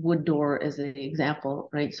the wood door as an example,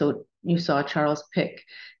 right? So you saw Charles pick,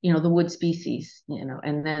 the wood species,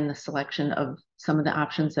 and then the selection of some of the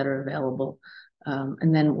options that are available.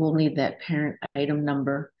 And then we'll need that parent item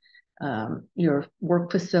number, your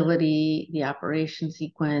work facility, the operation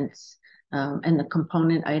sequence, and the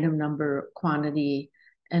component item number, quantity,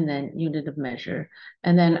 and then unit of measure.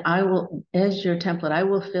 And then I will, as your template, I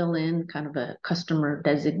will fill in kind of a customer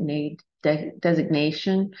designation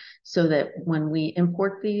so that when we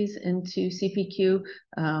import these into CPQ,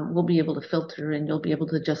 we'll be able to filter and you'll be able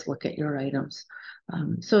to just look at your items.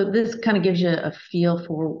 So this kind of gives you a feel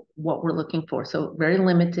for what we're looking for. So very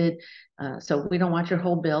limited. So we don't want your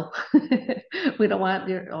whole bill. We don't want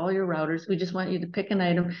all your routers. We just want you to pick an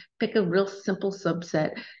item, pick a real simple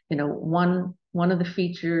subset, one of the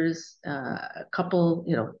features, a couple,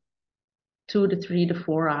 2 to 3 to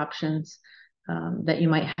 4 options that you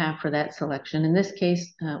might have for that selection. In this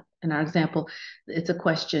case, in our example, it's a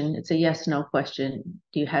question. It's a yes/no question.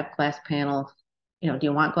 Do you have glass panels? Do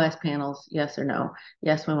you want glass panels? Yes or no?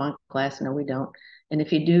 Yes, we want glass. No, we don't. And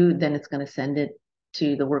if you do, then it's going to send it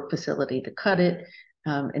to the work facility to cut it.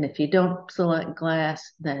 And if you don't select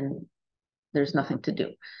glass, then there's nothing to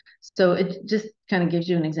do. So it just kind of gives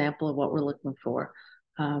you an example of what we're looking for.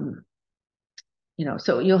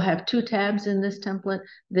 So you'll have 2 tabs in this template.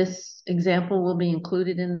 This example will be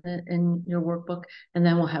included in your workbook, and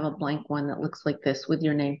then we'll have a blank one that looks like this with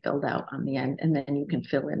your name filled out on the end, and then you can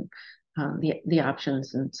fill in the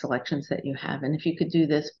options and selections that you have. And if you could do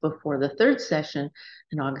this before the third session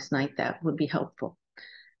on August 9th, that would be helpful.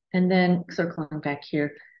 And then circling back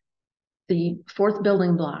here, the fourth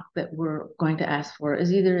building block that we're going to ask for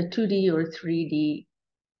is either a 2D or 3D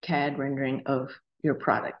CAD rendering of your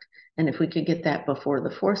product. And if we could get that before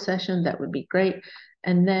the fourth session, that would be great.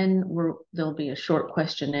 And then there'll be a short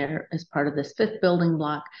questionnaire as part of this fifth building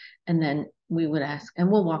block. And then we would ask, and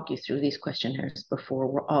we'll walk you through these questionnaires before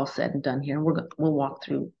we're all said and done here. And we'll walk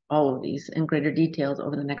through all of these in greater details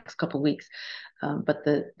over the next couple of weeks. But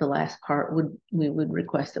the last part we would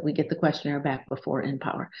request that we get the questionnaire back before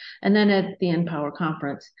Inpower. And then at the Inpower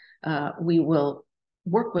conference, we will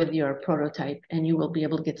work with your prototype, and you will be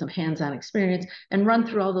able to get some hands-on experience and run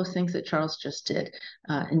through all those things that Charles just did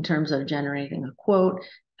in terms of generating a quote,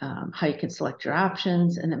 how you can select your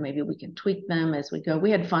options, and then maybe we can tweak them as we go. We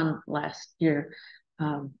had fun last year,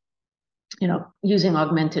 using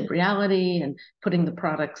augmented reality and putting the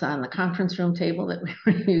products on the conference room table that we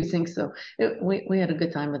were using. So we had a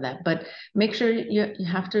good time with that. But make sure you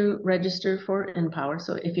have to register for Inpower.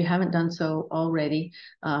 So if you haven't done so already,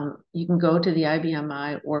 you can go to the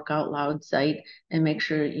IBMI Work Out Loud site and make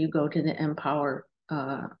sure you go to the Inpower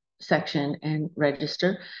section and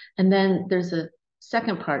register. And then there's a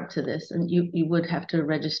second part to this, and you would have to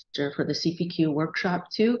register for the CPQ workshop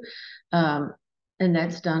too. And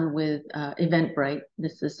that's done with Eventbrite.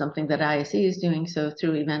 This is something that ISE is doing. So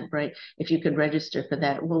through Eventbrite, if you could register for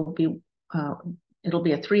that, it'll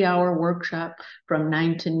be a 3-hour workshop from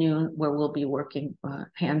 9 to noon where we'll be working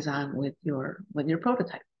hands-on with your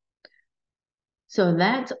prototype. So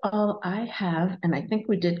that's all I have, and I think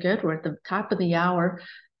we did good. We're at the top of the hour.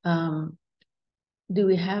 Do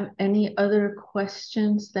we have any other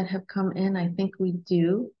questions that have come in? I think we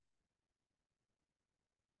do.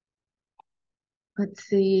 Let's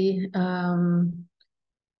see.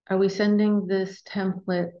 Are we sending this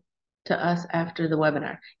template to us after the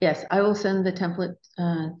webinar. Yes, I will send the template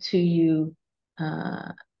to you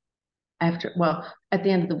at the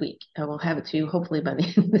end of the week. I will have it to you hopefully by the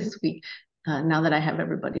end of this week, now that I have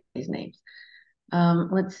everybody's names.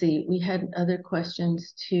 Let's see, we had other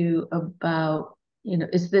questions too about,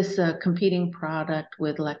 is this a competing product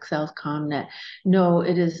with Lexcel's ComNet? No,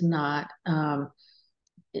 it is not.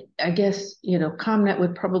 I guess, ComNet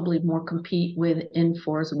would probably more compete with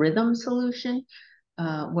Infor's Rhythm solution,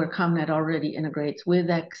 where ComNet already integrates with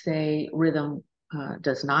XA. Rhythm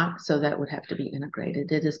does not, so that would have to be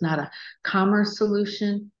integrated. It is not a commerce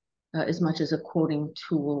solution as much as a quoting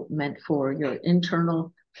tool meant for your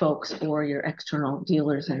internal folks or your external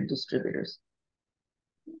dealers and distributors.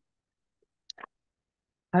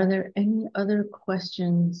 Are there any other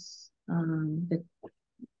questions that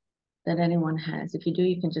anyone has? If you do,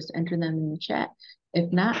 you can just enter them in the chat.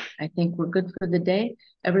 If not, I think we're good for the day.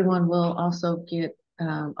 Everyone will also get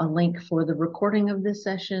a link for the recording of this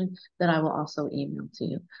session that I will also email to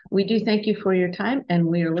you. We do thank you for your time, and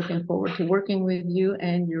we are looking forward to working with you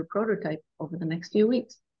and your prototype over the next few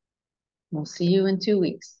weeks. We'll see you in 2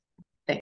 weeks.